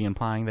seem to be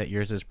implying that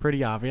yours is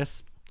pretty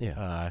obvious.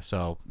 Yeah.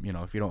 So,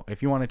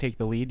 if you want to take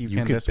the lead, you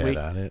can this week. You could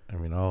bet on it. I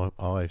mean,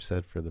 all I've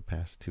said for the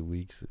past 2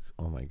 weeks is,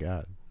 oh my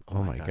God.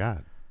 Oh my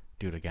God.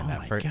 Dude, again,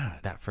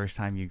 that first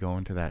time you go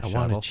into that shuttle.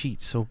 I want to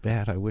cheat so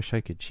bad. I wish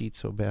I could cheat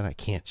so bad. I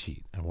can't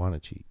cheat. I want to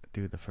cheat.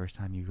 Dude, the first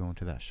time you go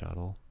into that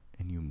shuttle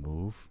and you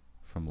move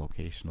from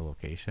location to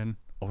location,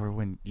 or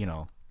when,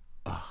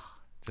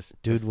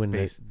 Dude, when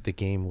the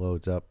game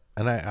loads up,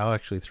 and I'll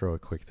actually throw a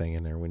quick thing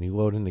in there. When you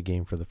load in the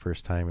game for the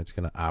first time, it's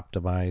going to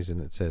optimize,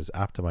 and it says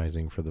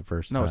optimizing for the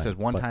first time. No, it says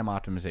one-time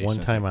optimization.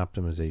 One-time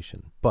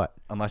optimization. But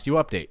unless you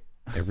update.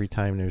 Every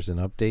time there's an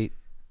update,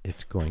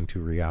 it's going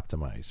to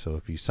re-optimize. So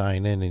if you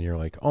sign in and you're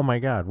like, oh my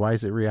God, why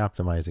is it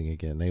re-optimizing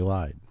again? They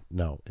lied.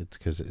 No, it's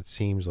because it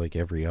seems like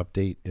every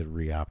update, it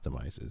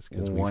re-optimizes.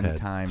 One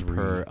time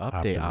per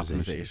update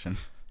optimization.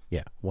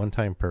 Yeah, one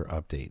time per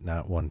update,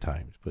 not one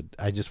time. But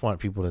I just want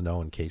people to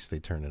know in case they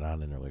turn it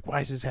on and they're like,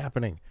 why is this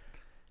happening?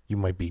 You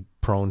might be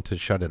prone to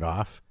shut it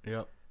off.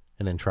 Yep.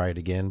 And then try it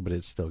again, but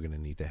it's still going to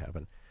need to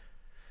happen.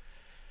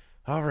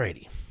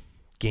 Alrighty.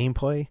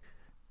 Gameplay.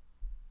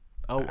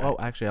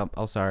 Actually,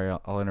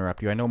 I'll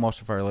interrupt you. I know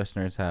most of our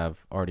listeners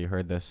have already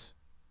heard this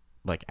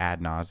like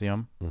ad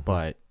nauseum,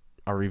 but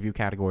our review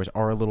categories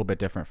are a little bit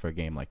different for a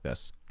game like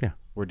this. Yeah.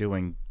 We're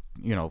doing,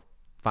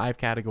 5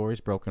 categories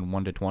broken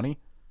 1 to 20.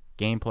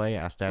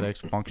 Gameplay,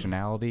 aesthetics,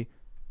 functionality,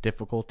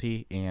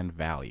 difficulty, and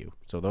value.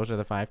 So those are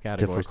the 5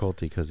 categories.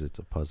 Difficulty because it's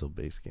a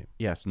puzzle-based game.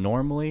 Yes,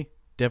 normally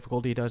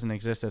difficulty doesn't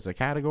exist as a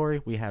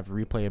category. We have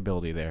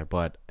replayability there,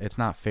 but it's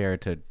not fair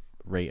to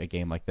rate a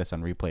game like this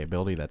on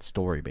replayability that's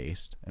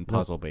story-based and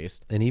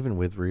puzzle-based. And even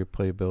with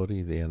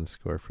replayability, the end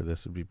score for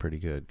this would be pretty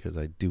good because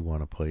I do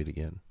want to play it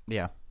again.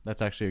 Yeah,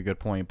 that's actually a good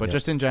point. But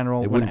just in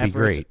general, it wouldn't be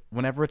great.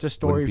 Whenever it's a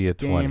story be a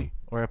game 20.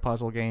 or a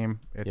puzzle game,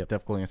 it's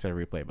difficulty instead of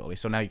replayability.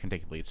 So now you can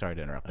take the lead. Sorry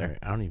to interrupt there. All right,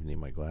 I don't even need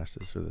my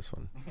glasses for this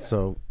one.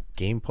 So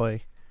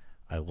gameplay,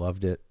 I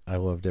loved it. I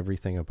loved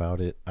everything about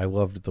it. I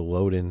loved the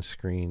load-in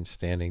screen,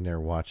 standing there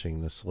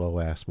watching the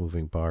slow-ass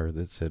moving bar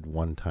that said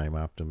one-time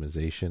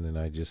optimization, and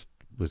I just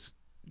was,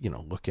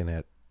 looking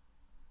at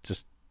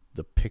just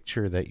the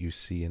picture that you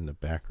see in the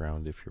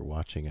background if you're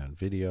watching on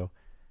video,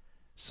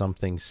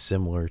 something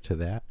similar to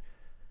that,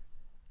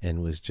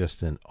 and was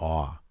just in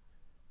awe.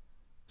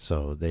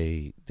 So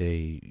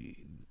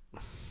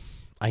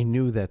I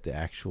knew that the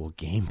actual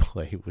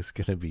gameplay was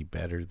going to be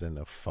better than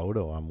a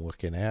photo I'm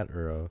looking at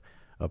or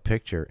a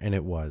picture, and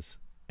it was.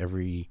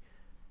 Every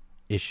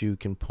issue,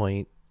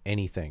 complaint,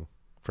 anything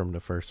from the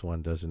first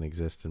one doesn't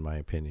exist in my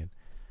opinion.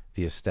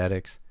 The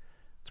aesthetics,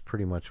 it's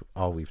pretty much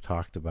all we've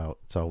talked about.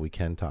 It's all we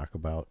can talk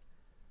about.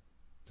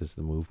 Does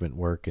the movement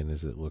work, and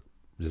does it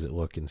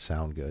look and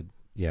sound good?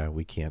 Yeah,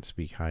 we can't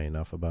speak high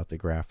enough about the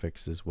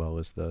graphics as well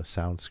as the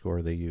sound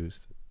score they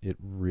used. It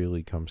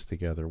really comes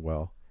together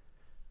well.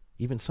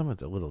 Even some of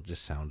the little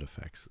just sound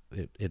effects,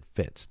 it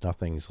fits.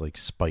 Nothing's like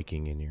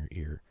spiking in your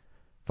ear.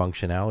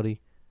 Functionality,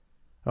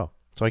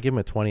 so I give him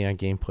a 20 on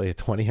gameplay, a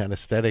 20 on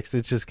aesthetics.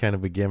 It's just kind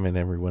of a given.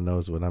 Everyone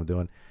knows what I'm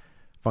doing.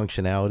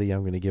 Functionality,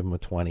 I'm going to give him a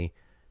 20.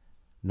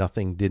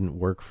 Nothing didn't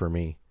work for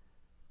me.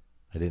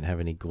 I didn't have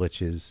any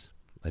glitches.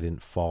 I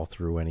didn't fall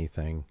through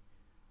anything.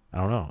 I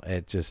don't know.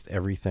 It just,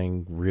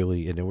 everything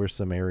really, and there were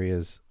some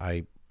areas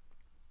I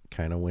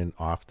kind of went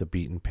off the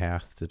beaten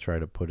path to try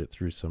to put it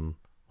through some,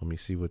 let me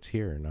see what's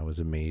here. And I was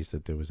amazed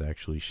that there was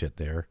actually shit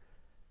there,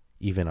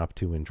 even up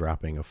to and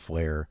dropping a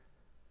flare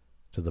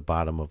to the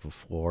bottom of a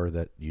floor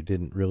that you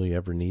didn't really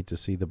ever need to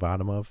see the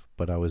bottom of.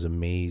 But I was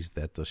amazed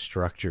that the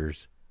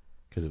structures,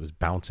 because it was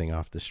bouncing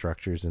off the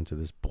structures into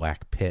this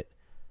black pit.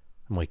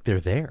 I'm like, they're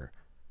there.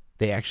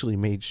 They actually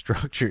made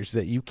structures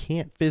that you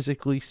can't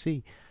physically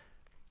see.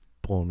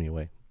 Blowing me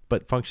away.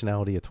 But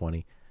functionality, a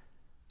 20.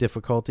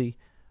 Difficulty,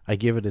 I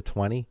give it a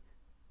 20.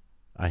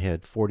 I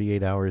had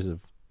 48 hours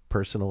of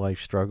personal life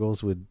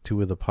struggles with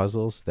 2 of the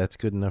puzzles. That's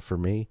good enough for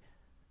me.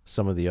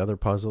 Some of the other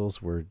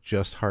puzzles were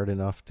just hard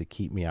enough to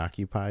keep me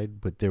occupied,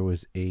 but there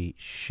was a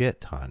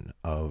shit ton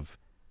of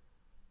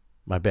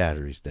my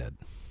battery's dead.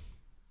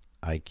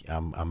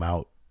 I'm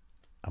out.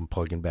 I'm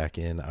plugging back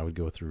in. I would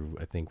go through,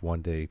 I think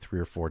one day 3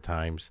 or 4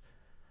 times.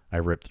 I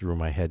ripped through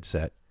my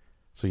headset.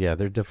 So yeah,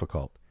 they're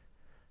difficult.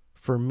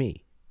 For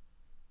me,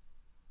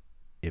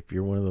 if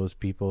you're one of those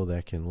people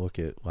that can look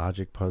at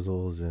logic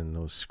puzzles and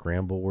those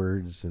scramble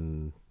words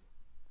and,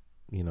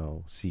 you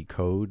know, see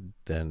code,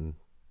 then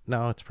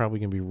no, it's probably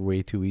going to be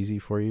way too easy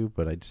for you,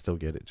 but I'd still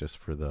get it just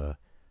for the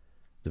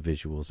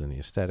visuals and the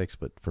aesthetics.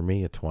 But for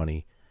me, a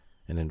 20,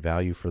 and in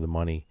value for the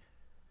money,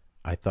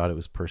 I thought it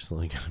was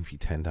personally going to be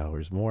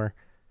 $10 more.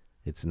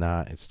 It's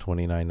not. It's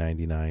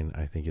 $29.99.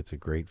 I think it's a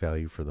great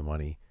value for the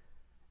money.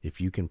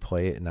 If you can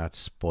play it and not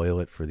spoil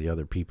it for the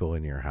other people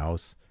in your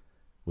house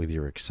with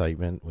your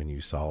excitement when you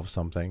solve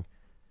something,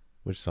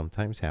 which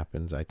sometimes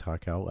happens. I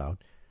talk out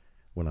loud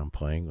when I'm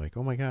playing, like,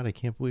 oh my God, I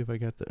can't believe I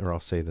got that. Or I'll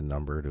say the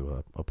number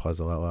to a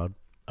puzzle out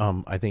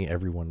loud. I think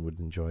everyone would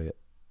enjoy it.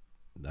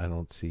 I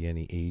don't see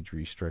any age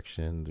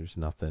restriction. There's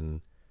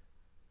nothing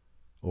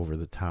over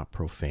the top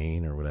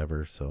profane or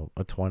whatever. So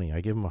a 20.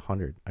 I give them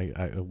 100.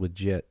 I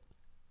legit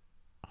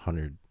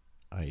 100.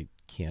 I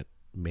can't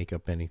make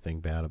up anything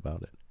bad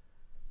about it.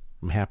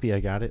 I'm happy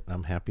I got it.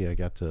 I'm happy I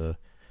got to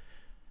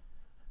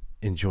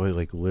enjoy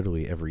like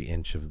literally every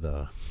inch of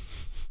the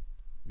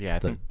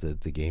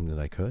the game that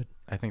I could.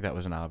 I think that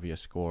was an obvious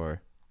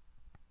score,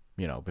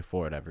 you know,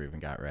 before it ever even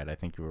got read. I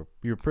think you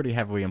were pretty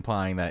heavily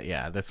implying that,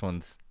 yeah, this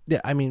one's... Yeah,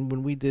 I mean,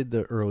 when we did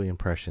the early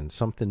impressions,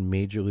 something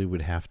majorly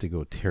would have to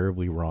go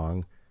terribly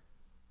wrong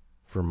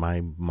for my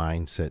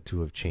mindset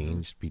to have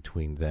changed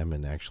between them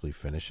and actually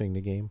finishing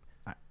the game.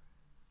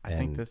 I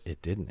think this...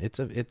 It didn't.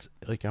 It's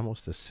like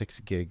almost a 6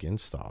 gig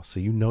install, so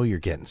you know you're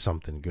getting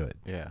something good.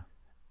 Yeah.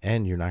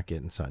 And you're not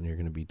getting something you're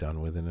going to be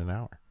done within an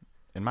hour.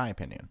 In my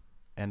opinion.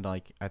 And,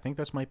 like, I think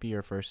this might be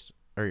your first...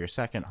 or your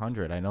second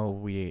 100. I know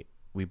we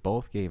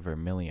both gave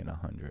Vermilion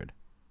 100.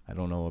 I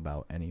don't know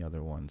about any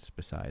other ones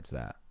besides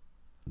that.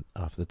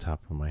 Off the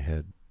top of my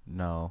head,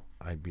 no.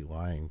 I'd be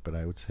lying, but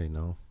I would say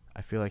no.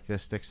 I feel like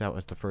this sticks out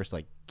as the first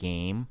like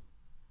game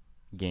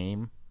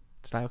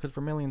style, because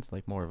Vermilion's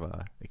like more of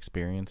a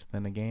experience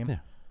than a game. Yeah,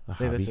 a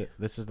Say hobby.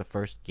 This is the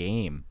first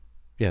game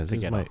Yeah, to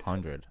get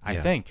 100. I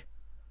think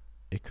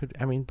it could.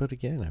 I mean, but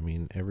again, I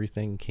mean,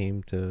 everything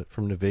came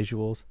from the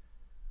visuals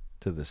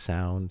to the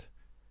sound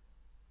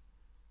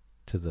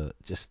to the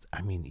just.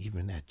 I mean,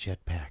 even that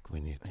jetpack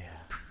when you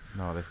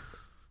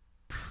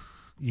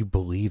you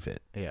believe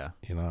it. Yeah.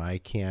 You know, I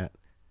can't.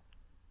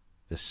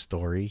 The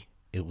story.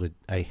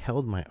 I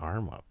held my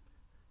arm up,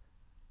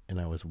 and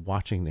I was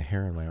watching the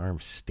hair on my arm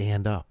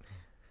stand up.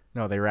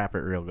 No, they wrap it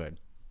real good.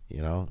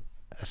 You know,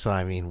 so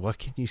I mean, what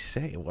can you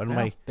say? What am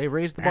I? They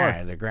raised the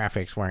bar. The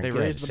graphics weren't good.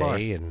 Raised the bar.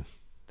 And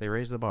they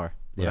raised the bar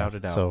without a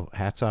doubt. So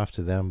hats off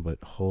to them, but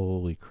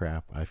holy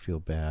crap, I feel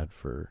bad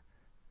for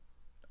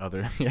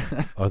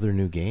other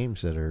new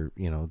games that are,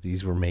 you know,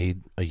 these were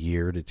made a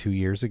year to 2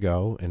 years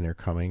ago, and they're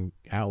coming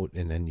out,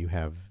 and then you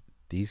have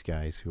these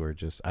guys who are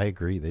just. I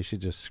agree, they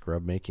should just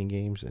scrub making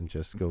games and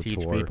just go teach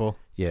tour. people.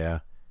 Yeah,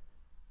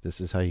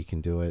 this is how you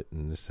can do it,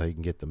 and this is how you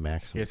can get the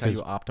maximum. Here's how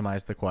you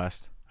optimize the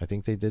quest. I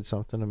think they did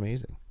something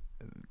amazing.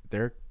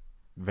 They're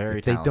very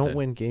if they talented. don't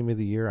win Game of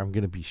the Year, I'm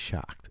going to be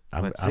shocked.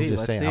 I'm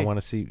just saying, see. I want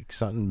to see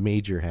something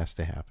major has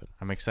to happen.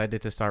 I'm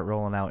excited to start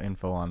rolling out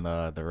info on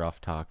the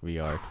Ruff Talk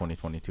VR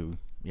 2022,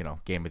 you know,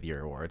 Game of the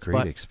Year awards.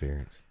 Great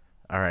experience.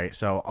 All right,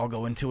 so I'll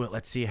go into it.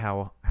 Let's see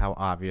how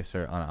obvious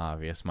or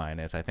unobvious mine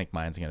is. I think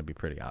mine's going to be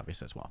pretty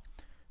obvious as well.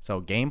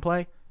 So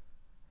gameplay,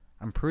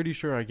 I'm pretty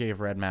sure I gave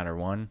Red Matter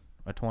 1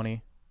 a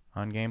 20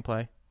 on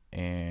gameplay,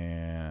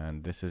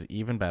 and this is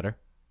even better.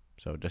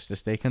 So just to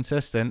stay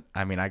consistent,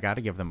 I mean, I got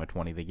to give them a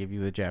 20. They give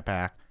you the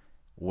jetpack,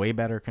 way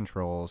better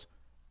controls,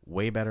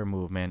 way better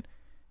movement.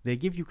 They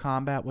give you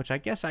combat, which I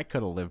guess I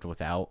could have lived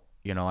without.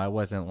 You know, I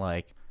wasn't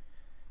like...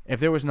 If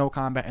there was no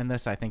combat in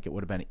this, I think it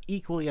would have been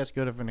equally as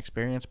good of an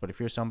experience. But if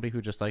you're somebody who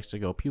just likes to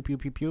go pew, pew,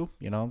 pew, pew,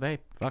 you know, they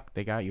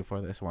got you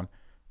for this one.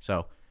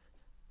 So,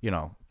 you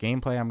know,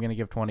 gameplay, I'm going to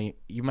give 20.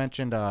 You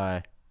mentioned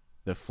the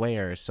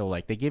flares. So,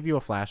 like, they give you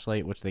a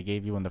flashlight, which they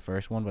gave you in the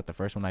first one. But the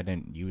first one, I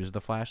didn't use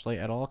the flashlight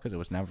at all because it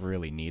was never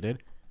really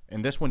needed.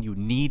 In this one, you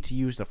need to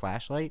use the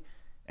flashlight.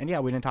 And, yeah,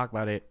 we didn't talk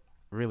about it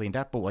really in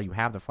depth. But while you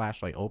have the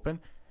flashlight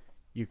open,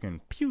 you can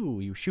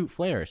you shoot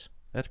flares.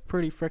 That's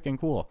pretty freaking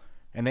cool.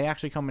 And they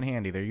actually come in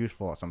handy. They're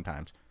useful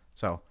sometimes.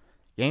 So,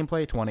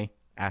 gameplay, 20.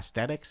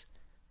 Aesthetics,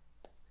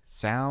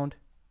 sound,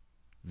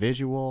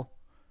 visual,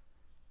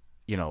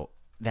 you know,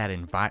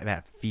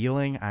 that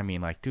feeling. I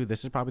mean, like, dude,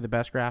 this is probably the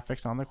best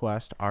graphics on the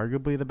Quest.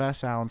 Arguably the best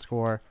sound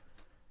score.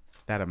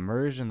 That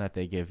immersion that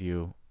they give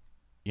you,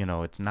 you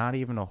know, it's not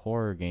even a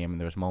horror game.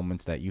 And there's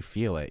moments that you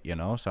feel it, you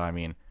know. So, I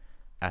mean,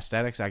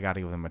 aesthetics, I got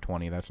to give them a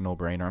 20. That's a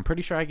no-brainer. I'm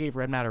pretty sure I gave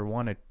Red Matter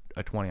 1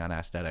 a 20 on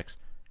aesthetics.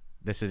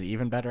 This is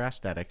even better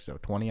aesthetics, so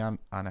 20 on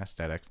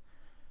aesthetics.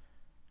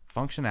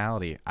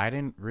 Functionality, I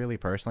didn't really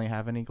personally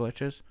have any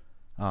glitches.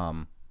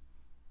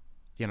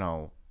 You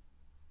know,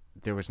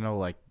 there was no,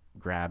 like,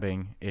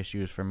 grabbing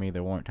issues for me.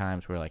 There weren't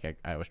times where, like,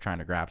 I was trying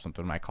to grab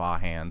something with my claw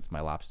hands,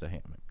 my lobster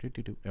hand,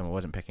 and it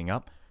wasn't picking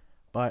up.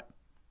 But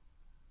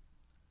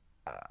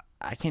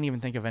I can't even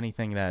think of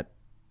anything that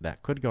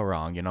could go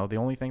wrong. You know, the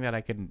only thing that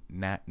I could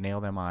nail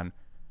them on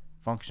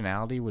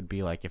functionality would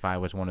be like if I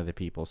was one of the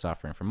people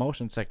suffering from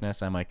motion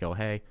sickness, I might go,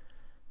 hey,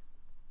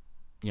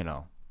 you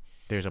know,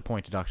 there's a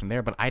point deduction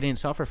there. But I didn't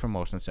suffer from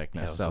motion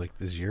sickness. Yeah, I was so like,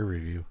 this is your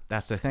review.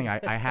 that's the thing.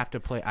 I have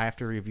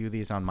to review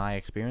these on my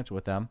experience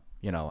with them.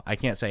 You know, I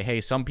can't say,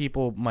 hey, some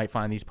people might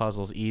find these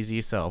puzzles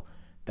easy, so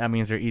that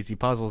means they're easy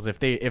puzzles if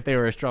they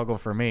were a struggle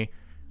for me.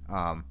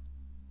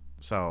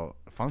 So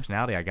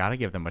functionality, I gotta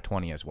give them a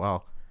 20 as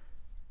well.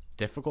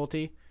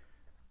 Difficulty,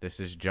 this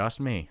is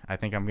just me. I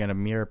think I'm gonna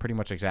mirror pretty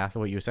much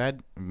exactly what you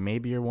said.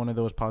 Maybe you're one of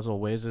those puzzle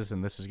whizzes,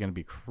 and this is gonna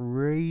be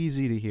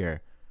crazy to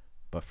hear,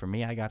 but for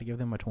me, I gotta give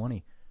them a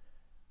 20.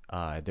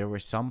 There were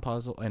some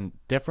puzzle and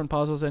different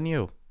puzzles than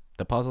you.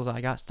 The puzzles I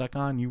got stuck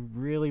on, you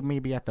really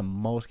maybe at the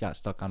most got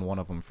stuck on one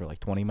of them for like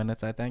 20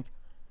 minutes, I think.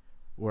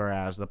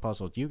 Whereas the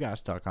puzzles you got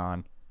stuck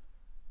on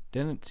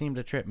didn't seem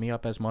to trip me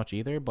up as much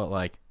either, but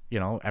like, you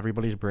know,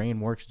 everybody's brain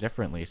works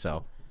differently.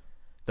 So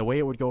the way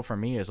it would go for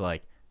me is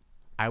like,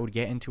 I would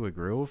get into a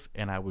groove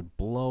and I would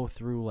blow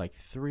through like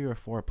 3 or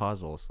 4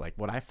 puzzles. Like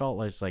what I felt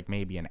was like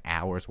maybe an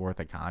hour's worth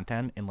of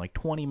content. In like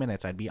 20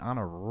 minutes, I'd be on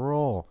a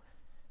roll,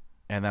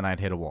 and then I'd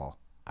hit a wall.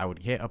 I would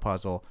hit a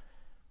puzzle,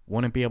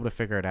 wouldn't be able to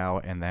figure it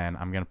out, and then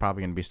I'm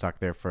probably gonna be stuck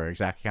there for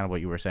exactly kind of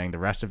what you were saying. The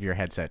rest of your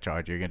headset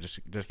charge, you're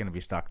just gonna be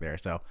stuck there.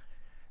 So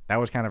that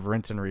was kind of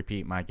rinse and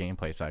repeat my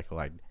gameplay cycle.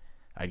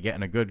 I'd get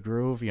in a good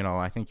groove. You know,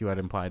 I think you had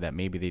implied that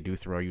maybe they do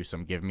throw you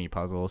some give me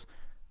puzzles.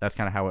 That's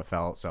kind of how it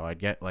felt. So I'd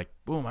get like,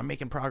 boom, I'm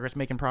making progress.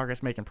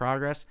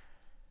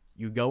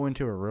 You go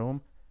into a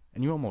room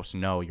and you almost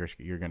know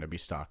you're going to be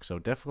stuck. So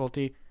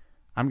difficulty,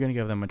 I'm going to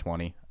give them a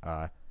 20.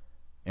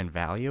 In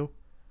value,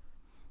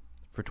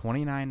 for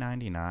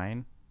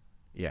 $29.99,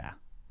 yeah.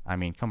 I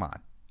mean, come on.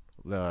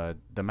 The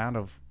amount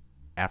of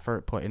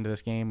effort put into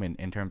this game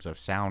in terms of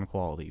sound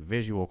quality,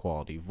 visual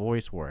quality,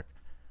 voice work,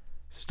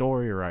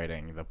 story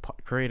writing,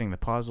 creating the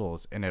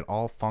puzzles, and it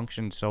all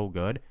functions so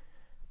good,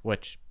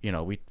 which, you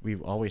know,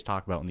 we've always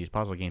talked about in these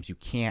puzzle games. You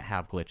can't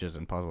have glitches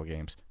in puzzle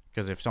games,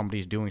 because if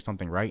somebody's doing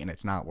something right and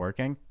it's not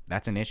working,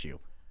 that's an issue.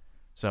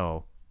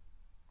 So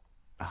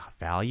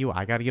value,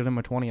 I got to give them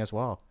a 20 as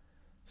well.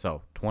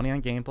 So 20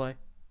 on gameplay,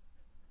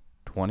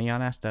 20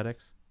 on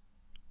aesthetics,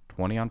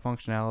 20 on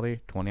functionality,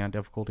 20 on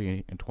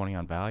difficulty, and 20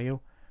 on value.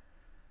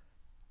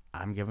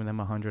 I'm giving them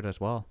 100 as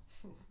well.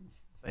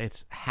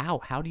 It's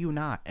how do you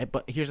not?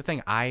 But here's the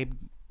thing, I'm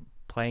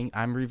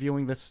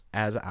reviewing this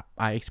as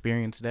I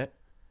experienced it.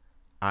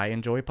 I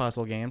enjoy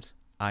puzzle games.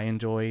 I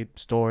enjoy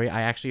story.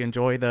 I actually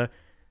enjoy the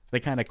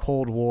kind of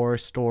Cold War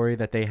story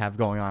that they have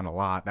going on a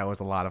lot. That was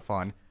a lot of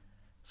fun.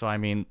 So I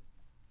mean,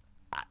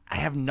 I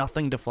have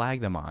nothing to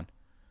flag them on.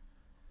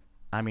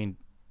 I mean,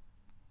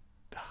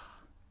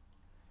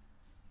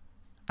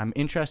 I'm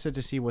interested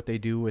to see what they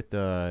do with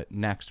the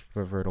next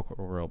for Vertical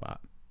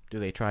Robot. Do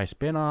they try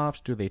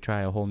spin-offs? Do they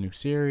try a whole new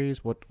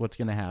series? What's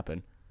going to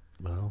happen?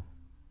 Well,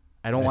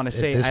 I don't want to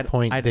say at this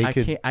point they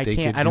could I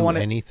don't want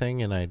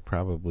anything, and I'd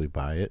probably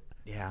buy it.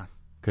 Yeah,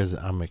 because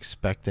I'm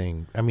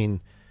expecting. I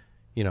mean,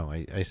 you know,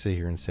 I sit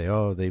here and say,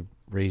 oh, they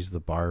raised the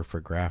bar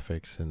for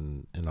graphics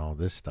and all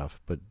this stuff,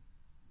 but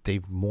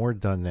they've more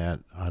done that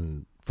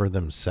for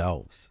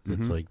themselves.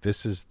 It's like,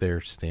 this is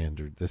their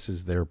standard. This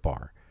is their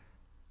bar.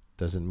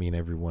 Doesn't mean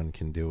everyone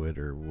can do it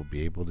or will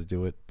be able to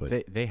do it,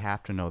 but they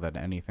have to know that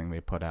anything they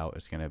put out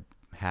is going to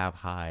have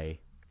high.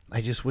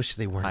 I just wish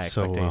they weren't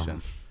so.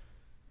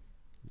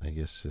 I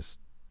guess just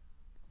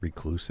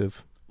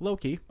reclusive. Low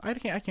key, I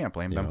can't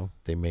blame them. You know,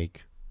 they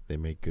make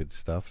good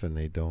stuff, and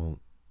they don't.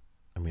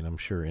 I mean, I'm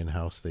sure in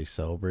house they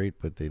celebrate,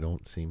 but they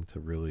don't seem to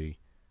really.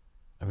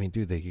 I mean,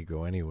 dude, they could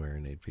go anywhere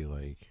and they'd be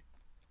like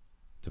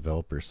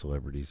developer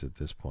celebrities at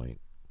this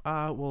point.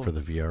 Well, for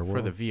the VR world.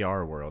 For the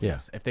VR world, yeah.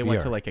 Yes. If they VR.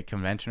 went to like a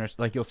convention or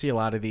like, you'll see a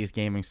lot of these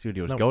gaming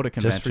studios go to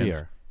conventions,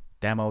 just VR.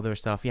 Demo their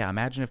stuff. Yeah,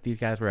 imagine if these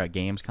guys were at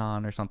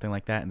Gamescom or something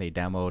like that, and they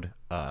demoed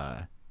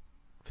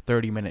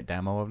 30-minute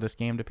demo of this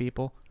game to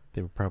people.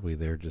 They were probably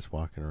there just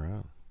walking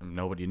around.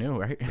 Nobody knew,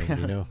 right?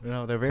 Nobody knew.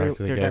 No, they're very. Talked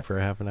to the guy for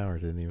a half an hour.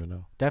 Didn't even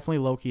know. Definitely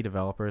low-key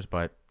developers,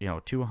 but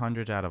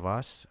 200s out of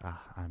us.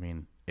 I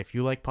mean, if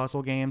you like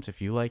puzzle games,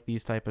 if you like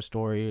these type of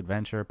story,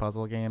 adventure,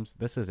 puzzle games,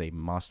 this is a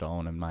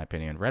must-own in my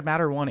opinion. Red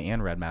Matter 1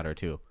 and Red Matter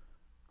 2.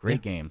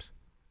 Great games.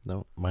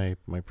 No, my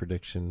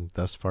prediction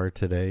thus far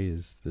today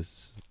is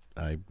this.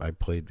 I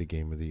played the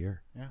game of the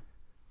year. Yeah.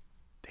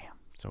 Damn,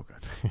 so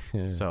good.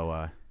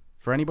 So,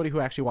 for anybody who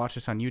actually watches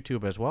this on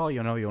YouTube as well,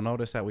 you'll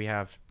notice that we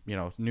have,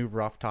 new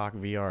Ruff Talk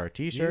VR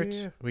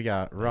t-shirts. Yeah. We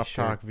got Ruff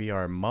Talk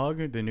VR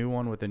mug, the new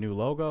one with the new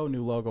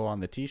logo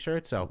on the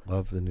t-shirt. So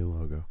love the new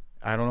logo.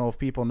 I don't know if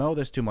people know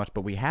this too much,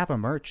 but we have a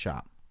merch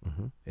shop.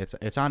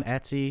 It's on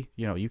Etsy.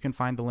 You can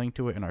find the link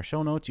to it in our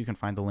show notes. You can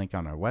find the link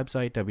on our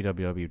website,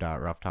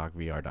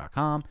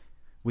 www.rufftalkvr.com.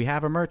 We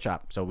have a merch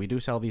shop, so we do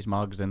sell these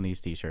mugs and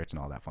these t-shirts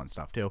and all that fun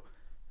stuff too.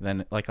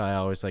 Then, like I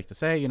always like to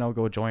say,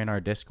 go join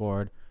our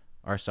Discord,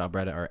 our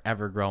subreddit, our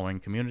ever-growing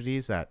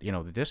communities. That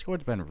the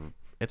Discord's been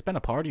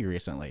a party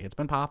recently. It's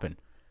been popping.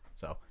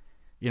 So,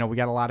 we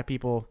got a lot of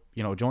people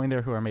join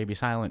there who are maybe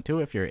silent too.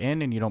 If you're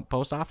in and you don't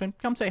post often,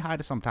 come say hi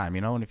to sometime.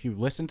 And if you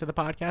listen to the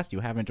podcast, you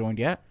haven't joined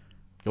yet,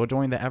 go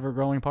join the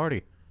ever-growing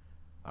party.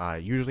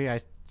 Usually I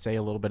say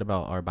a little bit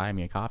about our Buy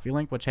Me a Coffee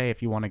link, which, hey,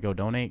 if you want to go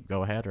donate,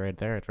 go ahead right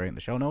there. It's right in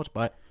the show notes.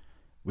 But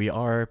we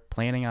are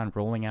planning on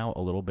rolling out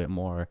a little bit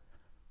more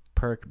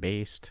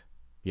perk-based,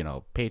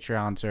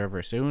 Patreon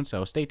server soon.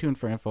 So stay tuned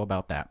for info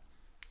about that.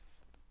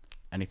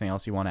 Anything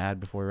else you want to add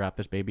before we wrap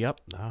this baby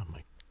up? Nah,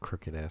 my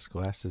crooked-ass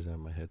glasses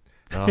on my head.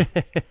 Oh,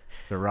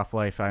 the rough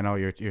life. I know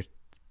you're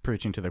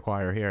preaching to the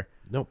choir here.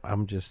 Nope,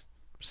 I'm just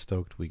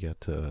stoked we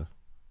got to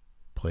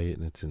play it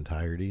in its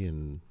entirety,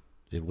 and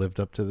it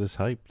lived up to this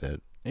hype that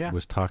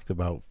was talked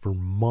about for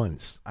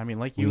months. I mean,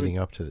 like leading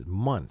up to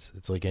months.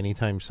 It's like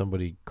anytime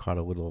somebody caught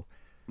a little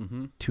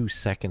 2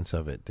 seconds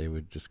of it, they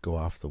would just go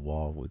off the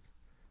wall with.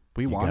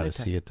 You got to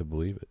see it to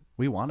believe it.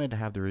 We wanted to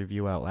have the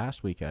review out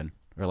last week.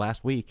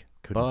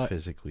 Couldn't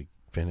physically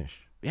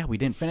finish. Yeah, we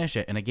didn't finish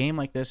it. And a game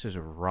like this is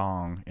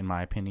wrong, in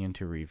my opinion,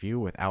 to review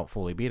without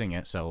fully beating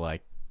it. So,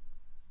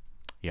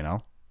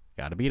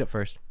 got to beat it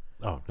first.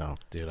 Oh, no,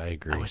 dude, I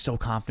agree. I was so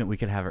confident we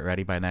could have it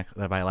ready by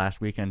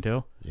last weekend,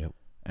 too. Yep.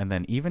 And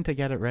then even to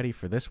get it ready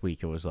for this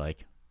week, it was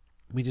like...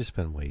 We just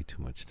spend way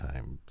too much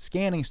time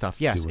scanning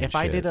stuff. Yes, if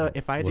I did a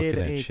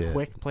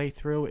quick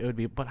playthrough, it would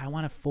be... But I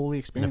want to fully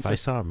experience it. And if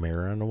I saw a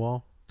mirror on the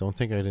wall, don't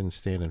think I didn't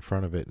stand in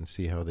front of it and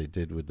see how they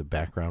did with the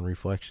background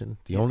reflection.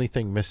 The only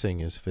thing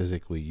missing is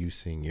physically you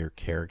seeing your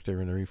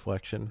character in the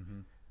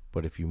reflection.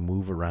 But if you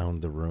move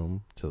around the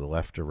room to the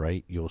left or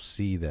right, you'll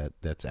see that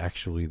that's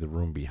actually the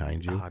room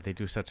behind you. They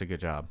do such a good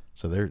job.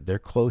 So they're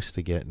close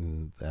to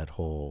getting that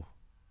whole...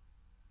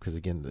 Because,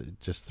 again,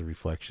 just the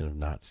reflection of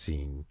not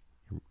seeing...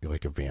 You're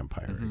like a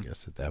vampire, I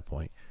guess, at that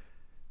point.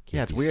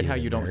 It's weird how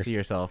you don't see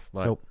yourself.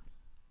 But... Nope.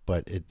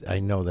 But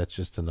I know that's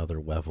just another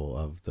level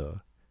of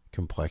the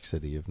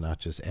complexity of not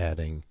just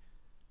adding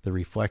the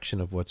reflection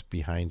of what's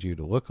behind you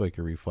to look like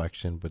a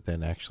reflection, but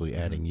then actually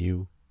adding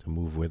you to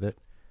move with it.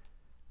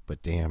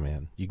 But damn,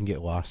 man, you can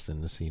get lost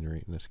in the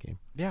scenery in this game.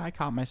 Yeah, I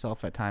caught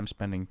myself at times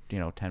spending,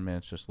 10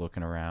 minutes just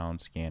looking around,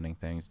 scanning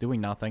things,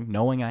 doing nothing,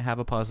 knowing I have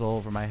a puzzle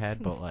over my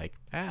head, but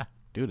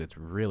dude, it's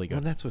really good.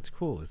 Well, that's what's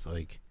cool. It's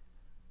like,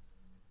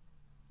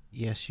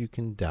 yes, you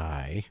can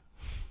die,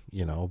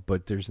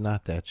 but there's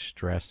not that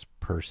stress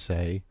per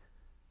se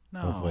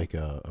of like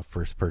a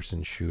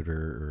first-person shooter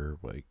or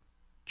like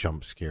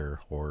jump scare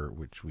horror,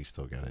 which we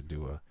still got to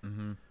do a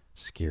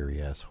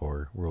scary-ass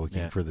horror. We're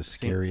looking for the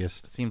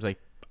scariest. Seems like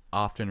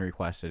often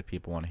requested.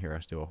 People want to hear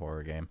us do a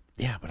horror game.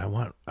 Yeah, but I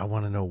want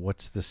to know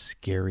what's the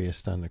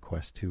scariest on the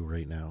Quest 2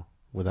 right now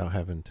without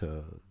having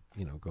to,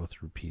 go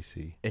through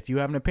PC. If you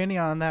have an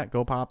opinion on that,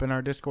 go pop in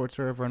our Discord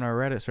server and our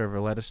Reddit server.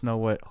 Let us know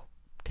what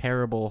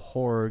terrible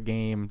horror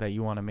game that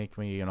you want to make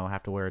me,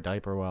 have to wear a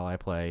diaper while I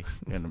play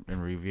and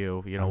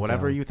review.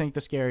 Whatever you think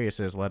the scariest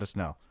is, let us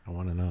know. I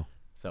want to know.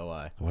 So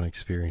I want to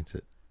experience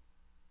it.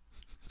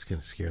 It's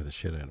gonna scare the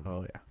shit out of me.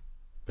 Oh yeah.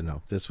 But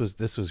no, this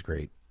was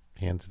great,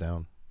 hands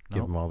down.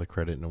 Give them all the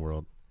credit in the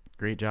world.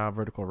 Great job,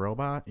 Vertical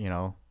Robot.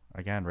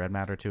 Again, Red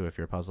Matter 2, if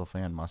you're a puzzle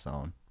fan, must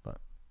own. But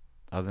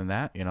other than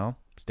that,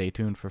 stay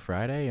tuned for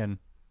Friday and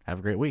have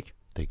a great week.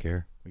 Take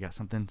care. We got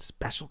something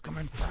special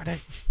coming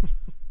Friday.